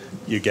 right?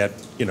 You get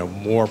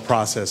more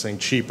processing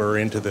cheaper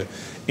into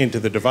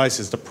the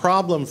devices. The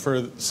problem for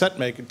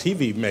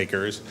TV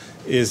makers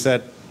is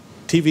that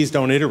TVs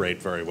don't iterate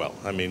very well.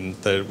 I mean,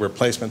 the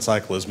replacement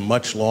cycle is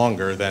much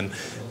longer than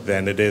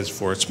it is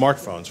for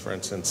smartphones, for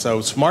instance. So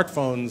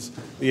smartphones,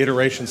 the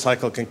iteration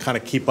cycle can kind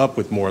of keep up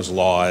with Moore's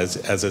law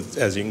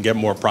as you can get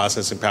more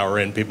processing power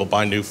in. People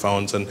buy new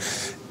phones,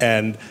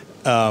 and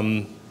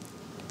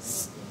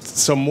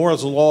so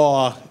Moore's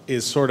law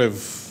is sort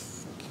of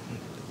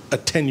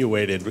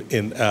attenuated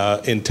in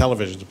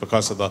televisions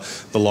because of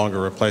the longer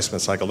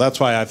replacement cycle. That's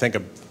why I think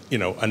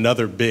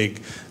another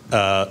big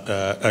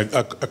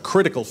a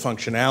critical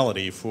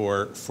functionality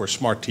for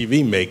smart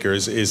TV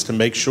makers is to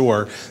make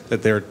sure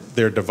that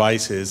their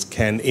devices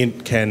can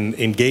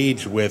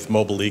engage with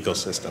mobile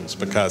ecosystems,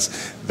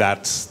 because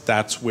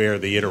that's where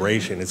the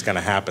iteration is going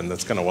to happen.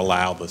 That's going to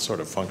allow the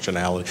sort of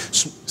functionality,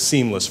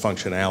 seamless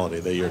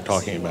functionality that you're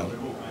talking about.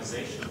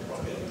 Organization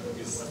problem,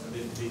 because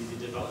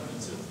the development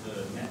of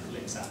the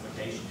Netflix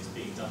application is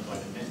being done by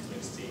the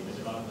Netflix team. The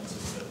development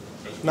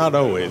of the not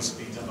always. is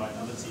being done by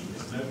another team.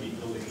 There's nobody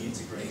building the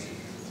integrated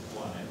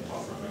one,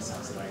 apart from it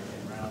sounds like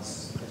in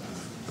Kraus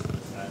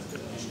and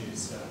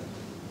Vishnu's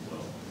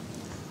world.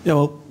 Yeah,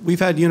 well, we've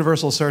had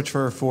universal search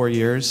for 4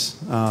 years.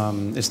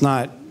 It's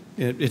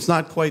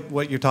not quite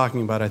what you're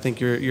talking about. I think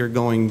you're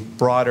going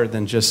broader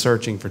than just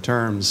searching for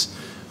terms,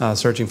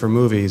 searching for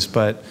movies.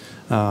 But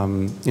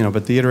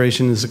but the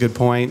iteration is a good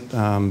point.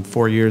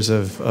 4 years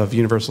of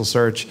universal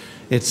search.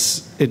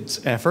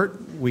 It's effort.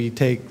 We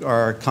take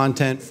our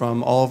content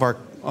from all of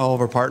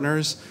our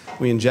partners.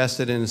 We ingest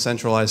it in a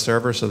centralized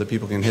server so that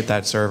people can hit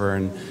that server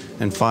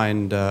and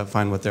find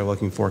what they're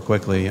looking for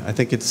quickly. I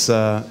think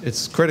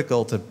it's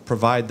critical to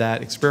provide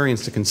that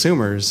experience to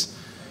consumers,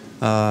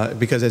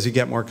 because as you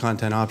get more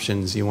content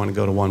options, you want to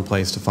go to one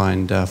place to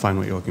find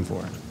what you're looking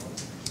for.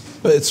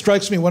 But it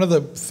strikes me, one of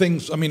the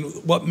things,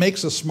 what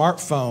makes a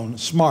smartphone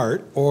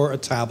smart, or a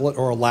tablet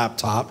or a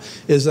laptop,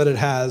 is that it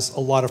has a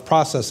lot of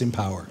processing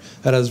power.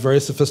 It has very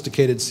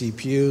sophisticated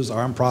CPUs,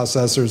 ARM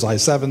processors,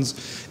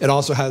 i7s. It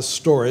also has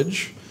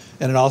storage,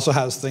 and it also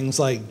has things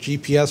like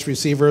GPS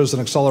receivers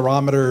and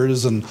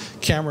accelerometers and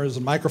cameras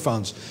and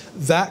microphones.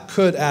 That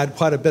could add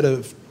quite a bit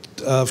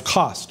of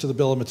cost to the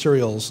bill of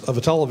materials of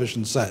a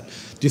television set.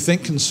 Do you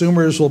think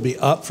consumers will be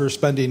up for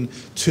spending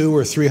 $200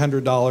 or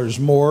 $300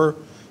 more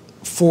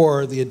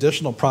for the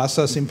additional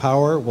processing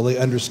power? Will they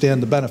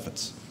understand the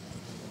benefits?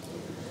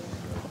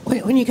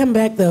 When you come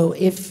back, though,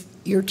 if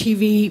your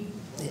TV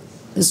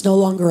is no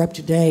longer up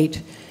to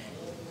date,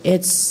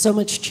 it's so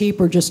much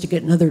cheaper just to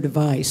get another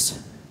device.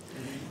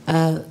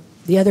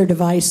 The other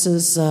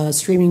devices,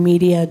 streaming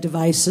media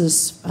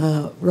devices,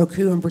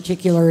 Roku in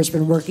particular has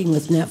been working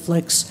with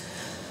Netflix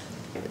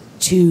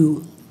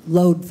to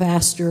load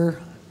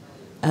faster,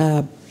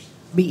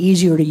 be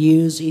easier to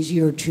use,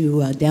 easier to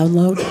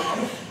download.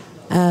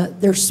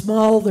 They're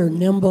small, they're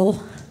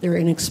nimble, they're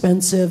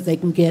inexpensive, they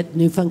can get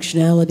new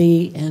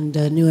functionality and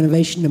new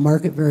innovation to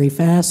market very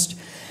fast.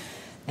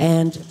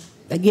 And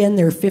again,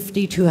 they're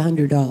 $50 to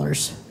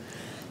 $100.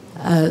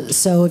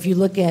 So if you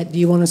look at, do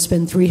you want to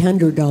spend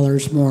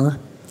 $300 more,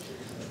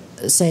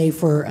 say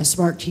for a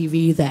smart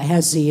TV that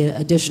has the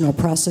additional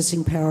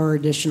processing power,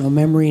 additional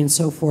memory and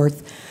so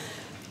forth,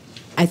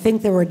 I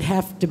think there would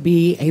have to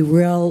be a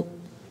real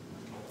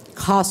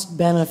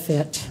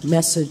cost-benefit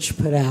message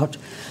put out.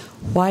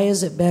 Why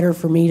is it better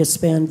for me to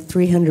spend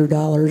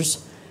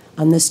 $300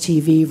 on this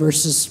TV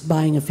versus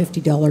buying a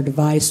 $50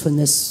 device when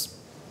this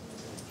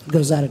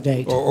goes out of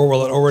date? Or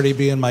will it already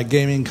be in my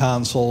gaming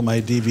console,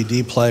 my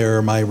DVD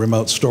player, my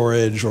remote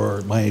storage,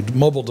 or my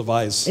mobile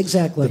device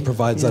that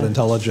provides that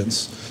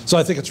intelligence? So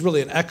I think it's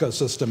really an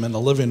ecosystem in the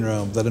living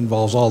room that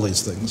involves all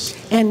these things.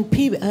 And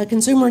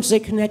consumers, they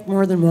connect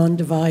more than one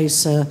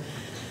device.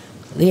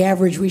 The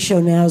average we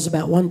show now is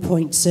about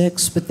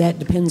 1.6, but that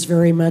depends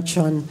very much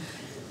on...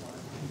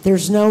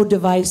 There's no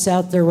device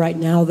out there right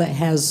now that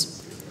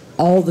has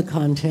all the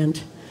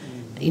content,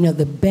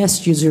 the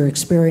best user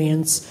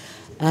experience.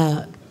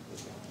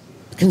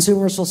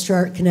 Consumers will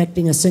start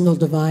connecting a single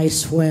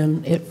device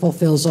when it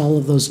fulfills all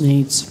of those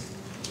needs.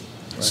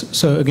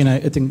 So again, I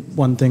think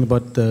one thing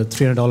about the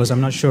 $300,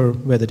 I'm not sure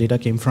where the data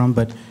came from,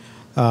 but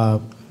I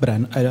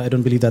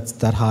don't believe that's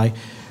that high.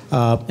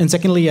 And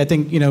secondly, I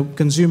think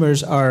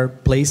consumers are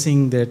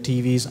placing their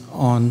TVs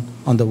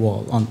on the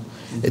wall.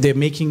 They're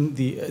making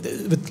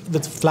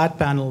with flat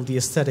panel, the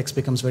aesthetics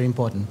becomes very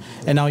important.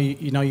 And now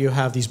you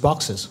have these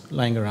boxes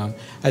lying around.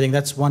 I think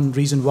that's one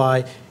reason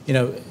why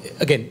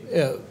again.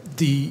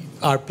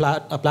 Our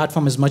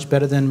platform is much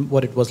better than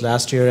what it was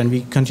last year, and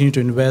we continue to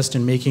invest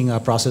in making our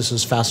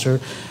processes faster.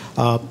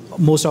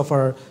 Most of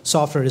our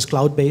software is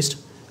cloud-based,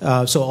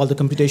 So all the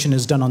computation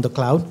is done on the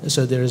cloud,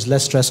 so there is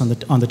less stress on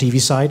the TV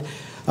side.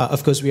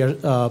 Of course, we are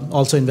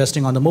also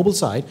investing on the mobile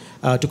side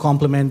to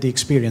complement the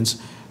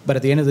experience. But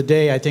at the end of the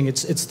day, I think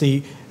it's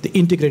the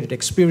integrated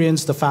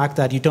experience, the fact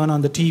that you turn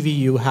on the TV,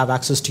 you have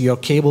access to your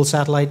cable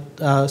satellite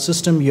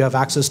system, you have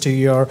access to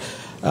your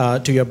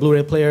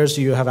Blu-ray players,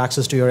 you have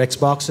access to your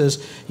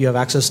Xboxes, you have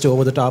access to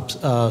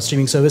over-the-top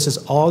streaming services,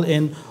 all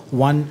in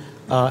one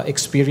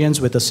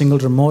experience with a single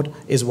remote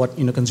is what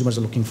consumers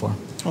are looking for.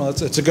 Well,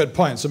 it's a good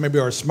point. So maybe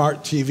our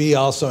smart TV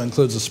also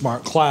includes a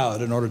smart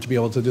cloud in order to be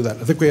able to do that.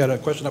 I think we had a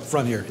question up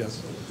front here.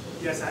 Yes.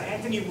 Yes,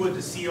 Anthony Wood, the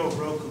CEO of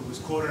Roku, was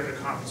quoted at a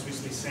conference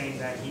recently saying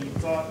that he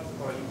thought,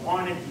 or he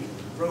wanted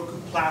the Roku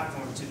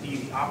platform to be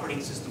the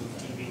operating system of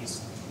TVs,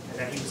 and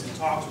that he was in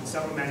talks with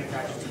several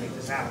manufacturers to make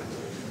this happen.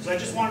 So I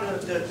just wanted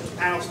the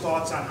panel's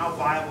thoughts on how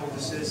viable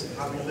this is, and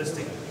how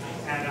realistic,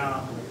 and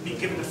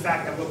given the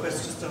fact that Roku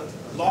has just a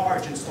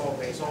large install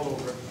base all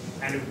over,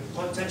 and it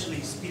would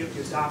potentially speed up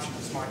the adoption of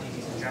smart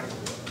TVs in general.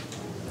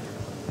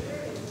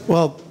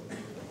 Well,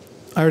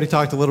 I already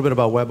talked a little bit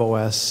about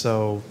WebOS,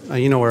 so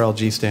you know where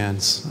LG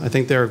stands. I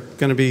think there are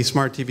going to be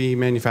smart TV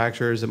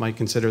manufacturers that might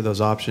consider those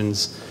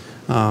options.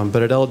 But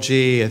at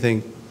LG, I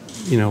think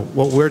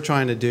what we're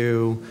trying to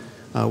do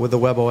with the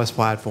WebOS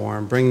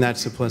platform, bring that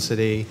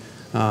simplicity,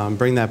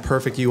 bring that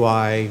perfect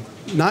UI,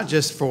 not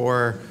just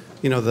for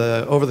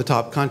the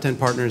over-the-top content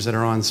partners that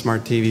are on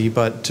smart TV,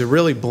 but to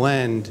really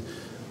blend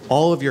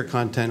all of your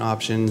content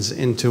options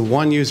into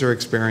one user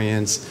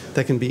experience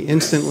that can be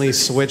instantly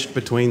switched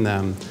between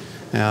them.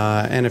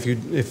 And if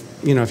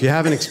you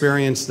haven't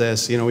experienced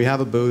this, we have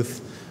a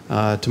booth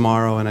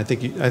tomorrow, and I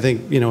think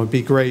it'd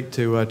be great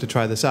to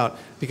try this out,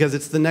 because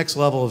it's the next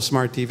level of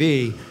smart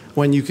TV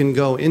when you can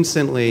go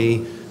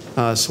instantly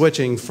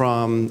switching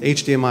from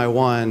HDMI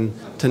 1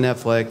 to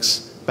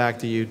Netflix, back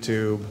to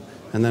YouTube,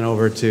 and then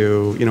over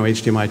to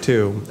HDMI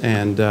 2,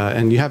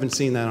 and you haven't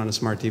seen that on a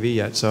smart TV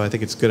yet. So I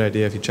think it's a good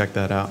idea if you check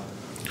that out.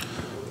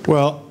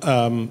 Well,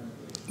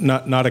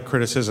 not a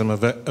criticism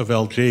of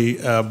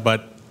LG,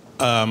 but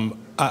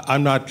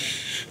I'm not.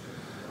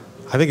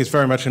 I think it's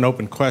very much an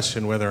open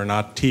question whether or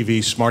not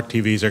smart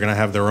TVs are going to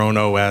have their own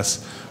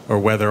OS, or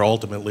whether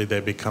ultimately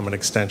they become an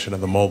extension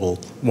of the mobile,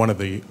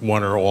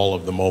 one or all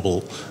of the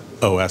mobile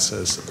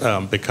OSs.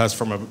 Because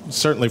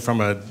certainly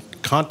from a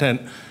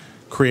content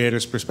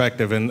creator's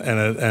perspective and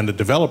a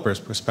developer's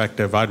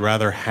perspective, I'd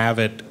rather have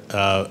it.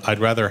 Have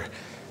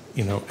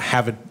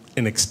it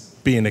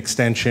be an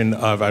extension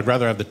of. I'd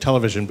rather have the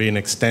television be an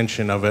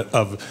extension of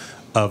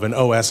an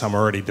OS I'm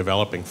already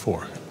developing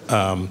for,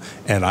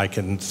 and I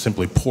can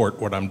simply port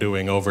what I'm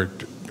doing over.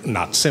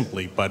 Not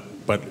simply, but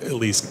at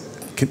least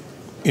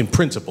in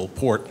principle,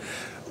 port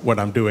what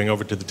I'm doing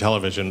over to the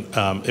television.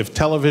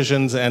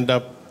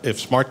 If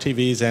smart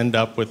TVs end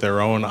up with their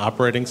own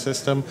operating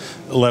system,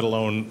 let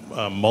alone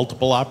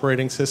multiple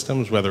operating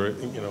systems, whether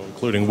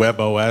including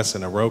WebOS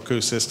and a Roku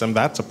system,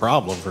 that's a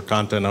problem for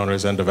content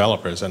owners and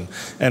developers, and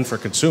for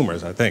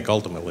consumers, I think,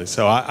 ultimately.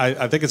 So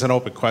I think it's an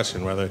open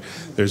question whether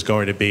there's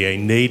going to be a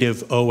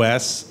native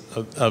OS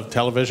of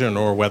television,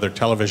 or whether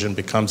television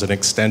becomes an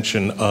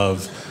extension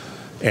of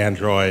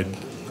Android,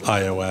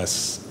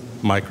 iOS,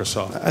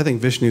 Microsoft. I think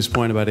Vishnu's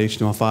point about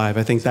HTML5,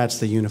 I think that's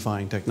the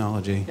unifying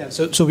technology. Yeah,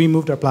 so we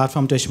moved our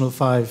platform to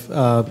HTML5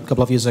 a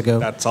couple of years ago.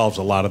 That solves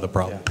a lot of the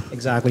problem. Yeah,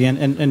 exactly,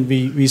 and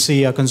we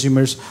see our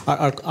consumers,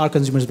 our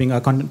consumers being our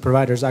content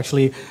providers,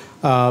 actually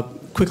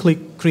quickly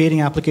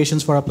creating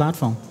applications for our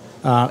platform.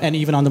 And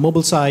even on the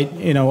mobile side,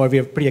 we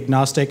are pretty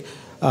agnostic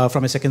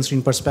from a second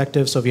screen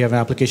perspective. So we have an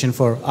application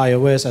for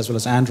iOS as well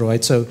as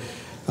Android. So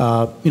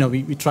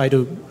we try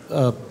to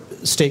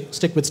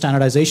stick with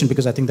standardization,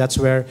 because I think that's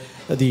where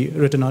the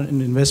return on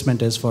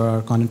investment is for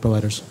our content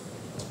providers.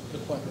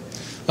 Good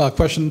point.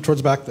 Question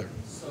towards the back there.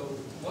 So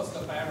what's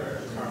the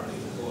barrier currently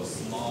for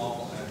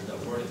small and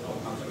vertical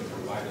content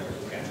providers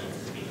to get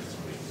into these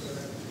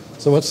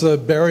screens? So what's the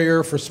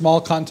barrier for small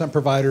content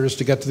providers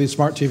to get to these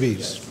smart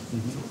TVs?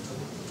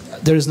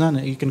 There is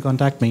none. You can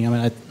contact me. I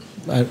mean,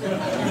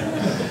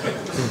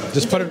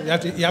 just put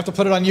it. You have to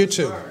put it on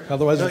YouTube,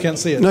 otherwise you can't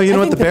see it. No, you know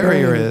what the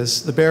barrier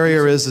is? The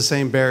barrier is the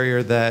same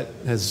barrier that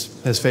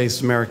has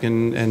faced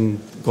American and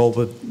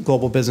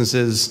global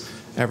businesses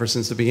ever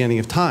since the beginning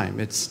of time.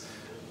 It's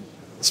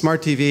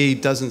smart TV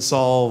doesn't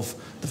solve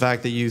the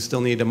fact that you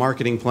still need a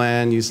marketing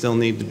plan, you still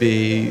need to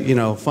be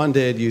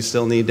funded, you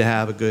still need to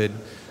have a good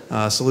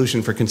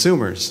solution for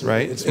consumers,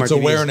 right? It's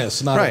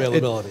awareness, not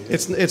availability.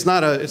 It's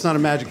not a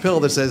magic pill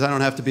that says I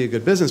don't have to be a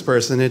good business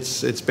person.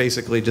 It's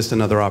basically just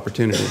another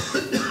opportunity.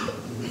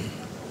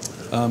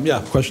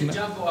 Yeah, question. To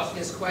jump off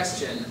his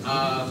question,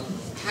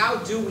 how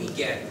do we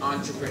get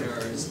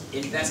entrepreneurs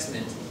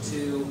investment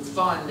to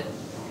fund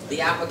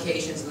the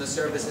applications and the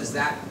services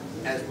that,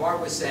 as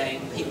Barb was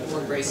saying, people will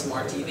embrace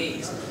smart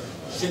TVs?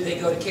 Should they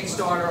go to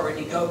Kickstarter or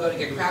Indiegogo to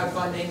get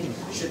crowdfunding?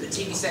 Should the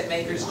TV set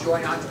makers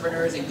join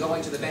entrepreneurs in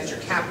going to the venture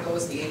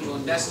capitalists, the angel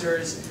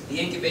investors, the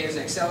incubators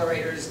and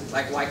accelerators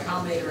like Y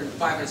Combinator and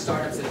 500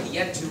 startups that have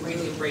yet to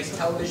really embrace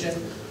television?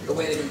 the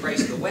way they've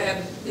embraced the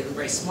web, they've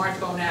embraced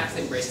smartphone apps,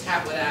 they've embraced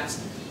tablet apps.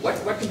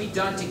 What can be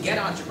done to get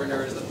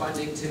entrepreneurs the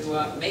funding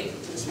to make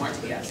smart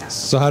TV apps happen?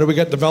 So how do we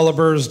get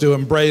developers to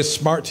embrace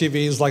smart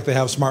TVs like they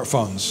have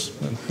smartphones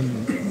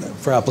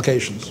for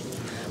applications?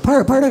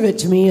 Part of it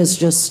to me is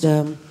just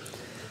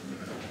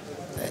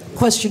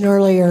question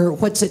earlier,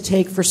 what's it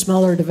take for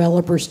smaller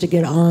developers to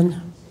get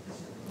on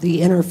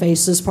the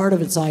interfaces? Part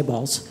of it's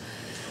eyeballs.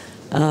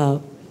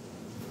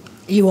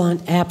 You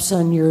want apps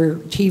on your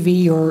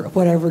TV or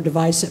whatever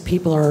device that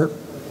people are,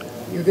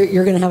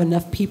 you're going to have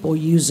enough people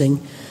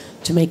using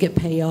to make it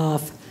pay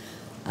off.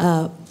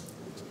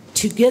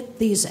 To get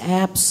these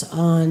apps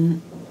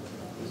on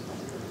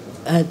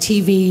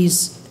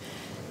TVs,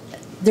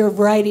 there are a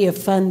variety of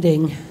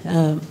funding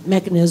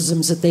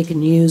mechanisms that they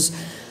can use,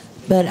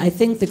 but I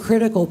think the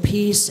critical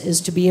piece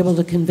is to be able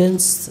to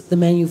convince the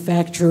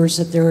manufacturers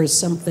that there is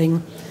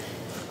something,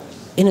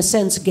 in a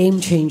sense,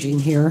 game-changing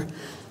here,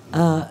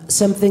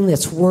 something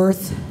that's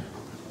worth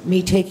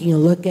me taking a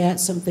look at,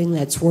 something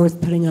that's worth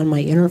putting on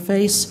my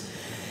interface.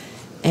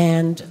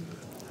 And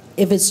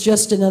if it's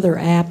just another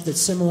app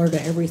that's similar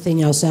to everything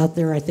else out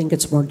there, I think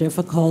it's more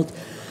difficult.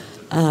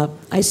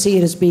 I see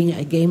it as being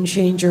a game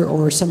changer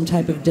or some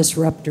type of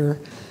disruptor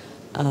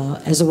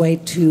as a way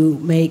to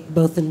make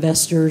both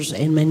investors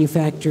and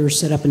manufacturers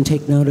sit up and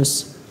take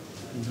notice.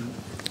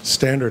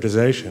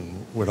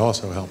 Standardization would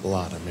also help a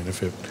lot. I mean,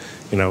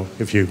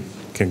 if you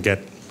can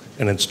get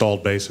an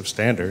installed base of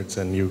standards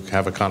and you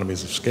have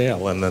economies of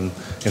scale, and then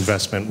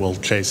investment will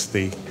chase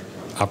the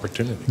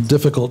opportunity.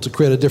 Difficult to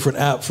create a different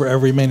app for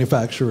every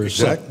manufacturer.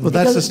 Exactly. Well,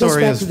 that's the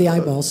story of the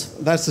eyeballs.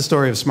 That's the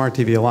story of Smart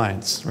TV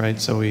Alliance, right?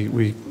 So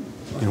we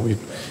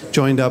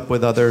joined up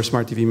with other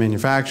smart TV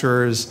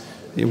manufacturers.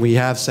 We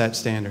have set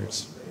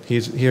standards.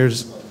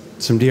 Here's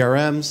some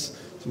DRMs,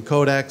 some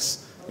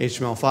codecs,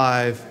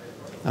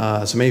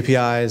 HTML5, some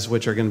APIs,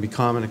 which are going to be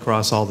common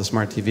across all the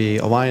Smart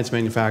TV Alliance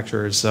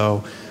manufacturers.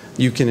 So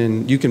you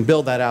can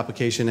build that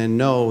application and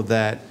know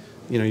that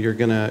you're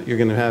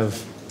gonna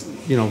have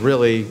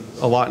really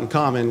a lot in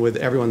common with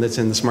everyone that's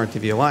in the Smart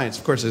TV Alliance.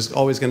 Of course, there's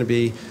always going to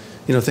be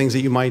things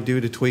that you might do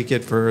to tweak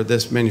it for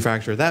this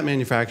manufacturer, that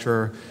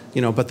manufacturer,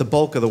 but the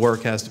bulk of the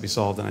work has to be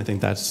solved, and I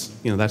think that's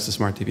the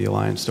Smart TV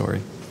Alliance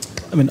story.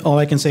 I mean, all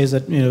I can say is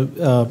that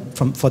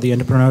for the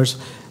entrepreneurs,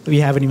 we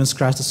haven't even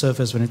scratched the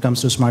surface when it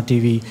comes to smart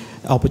TV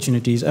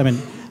opportunities. I mean,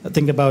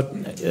 think about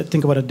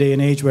a day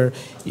and age where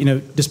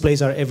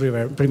displays are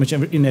everywhere, pretty much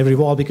in every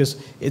wall because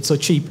it's so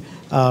cheap.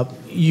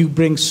 You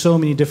bring so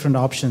many different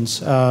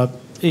options. A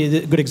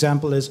good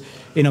example is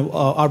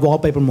our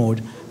wallpaper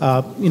mode.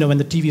 When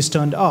the TV is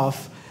turned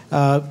off,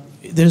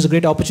 there's a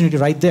great opportunity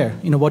right there.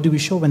 What do we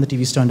show when the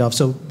TV is turned off?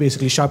 So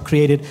basically, Sharp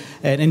created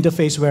an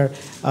interface where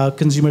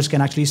consumers can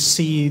actually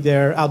see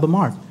their album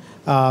art.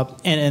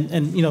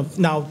 And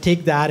now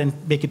take that and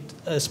make it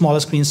a smaller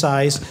screen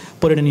size,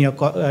 put it in your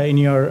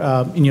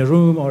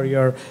room or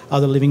your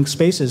other living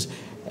spaces,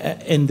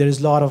 and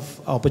there's a lot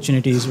of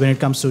opportunities when it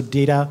comes to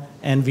data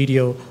and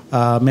video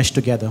meshed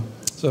together.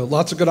 So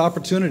lots of good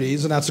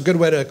opportunities, and that's a good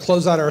way to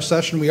close out our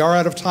session. We are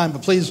out of time,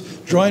 but please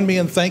join me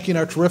in thanking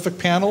our terrific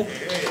panel.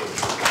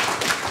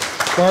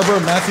 Barbara,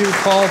 Matthew,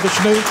 Paul,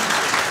 Vishnu.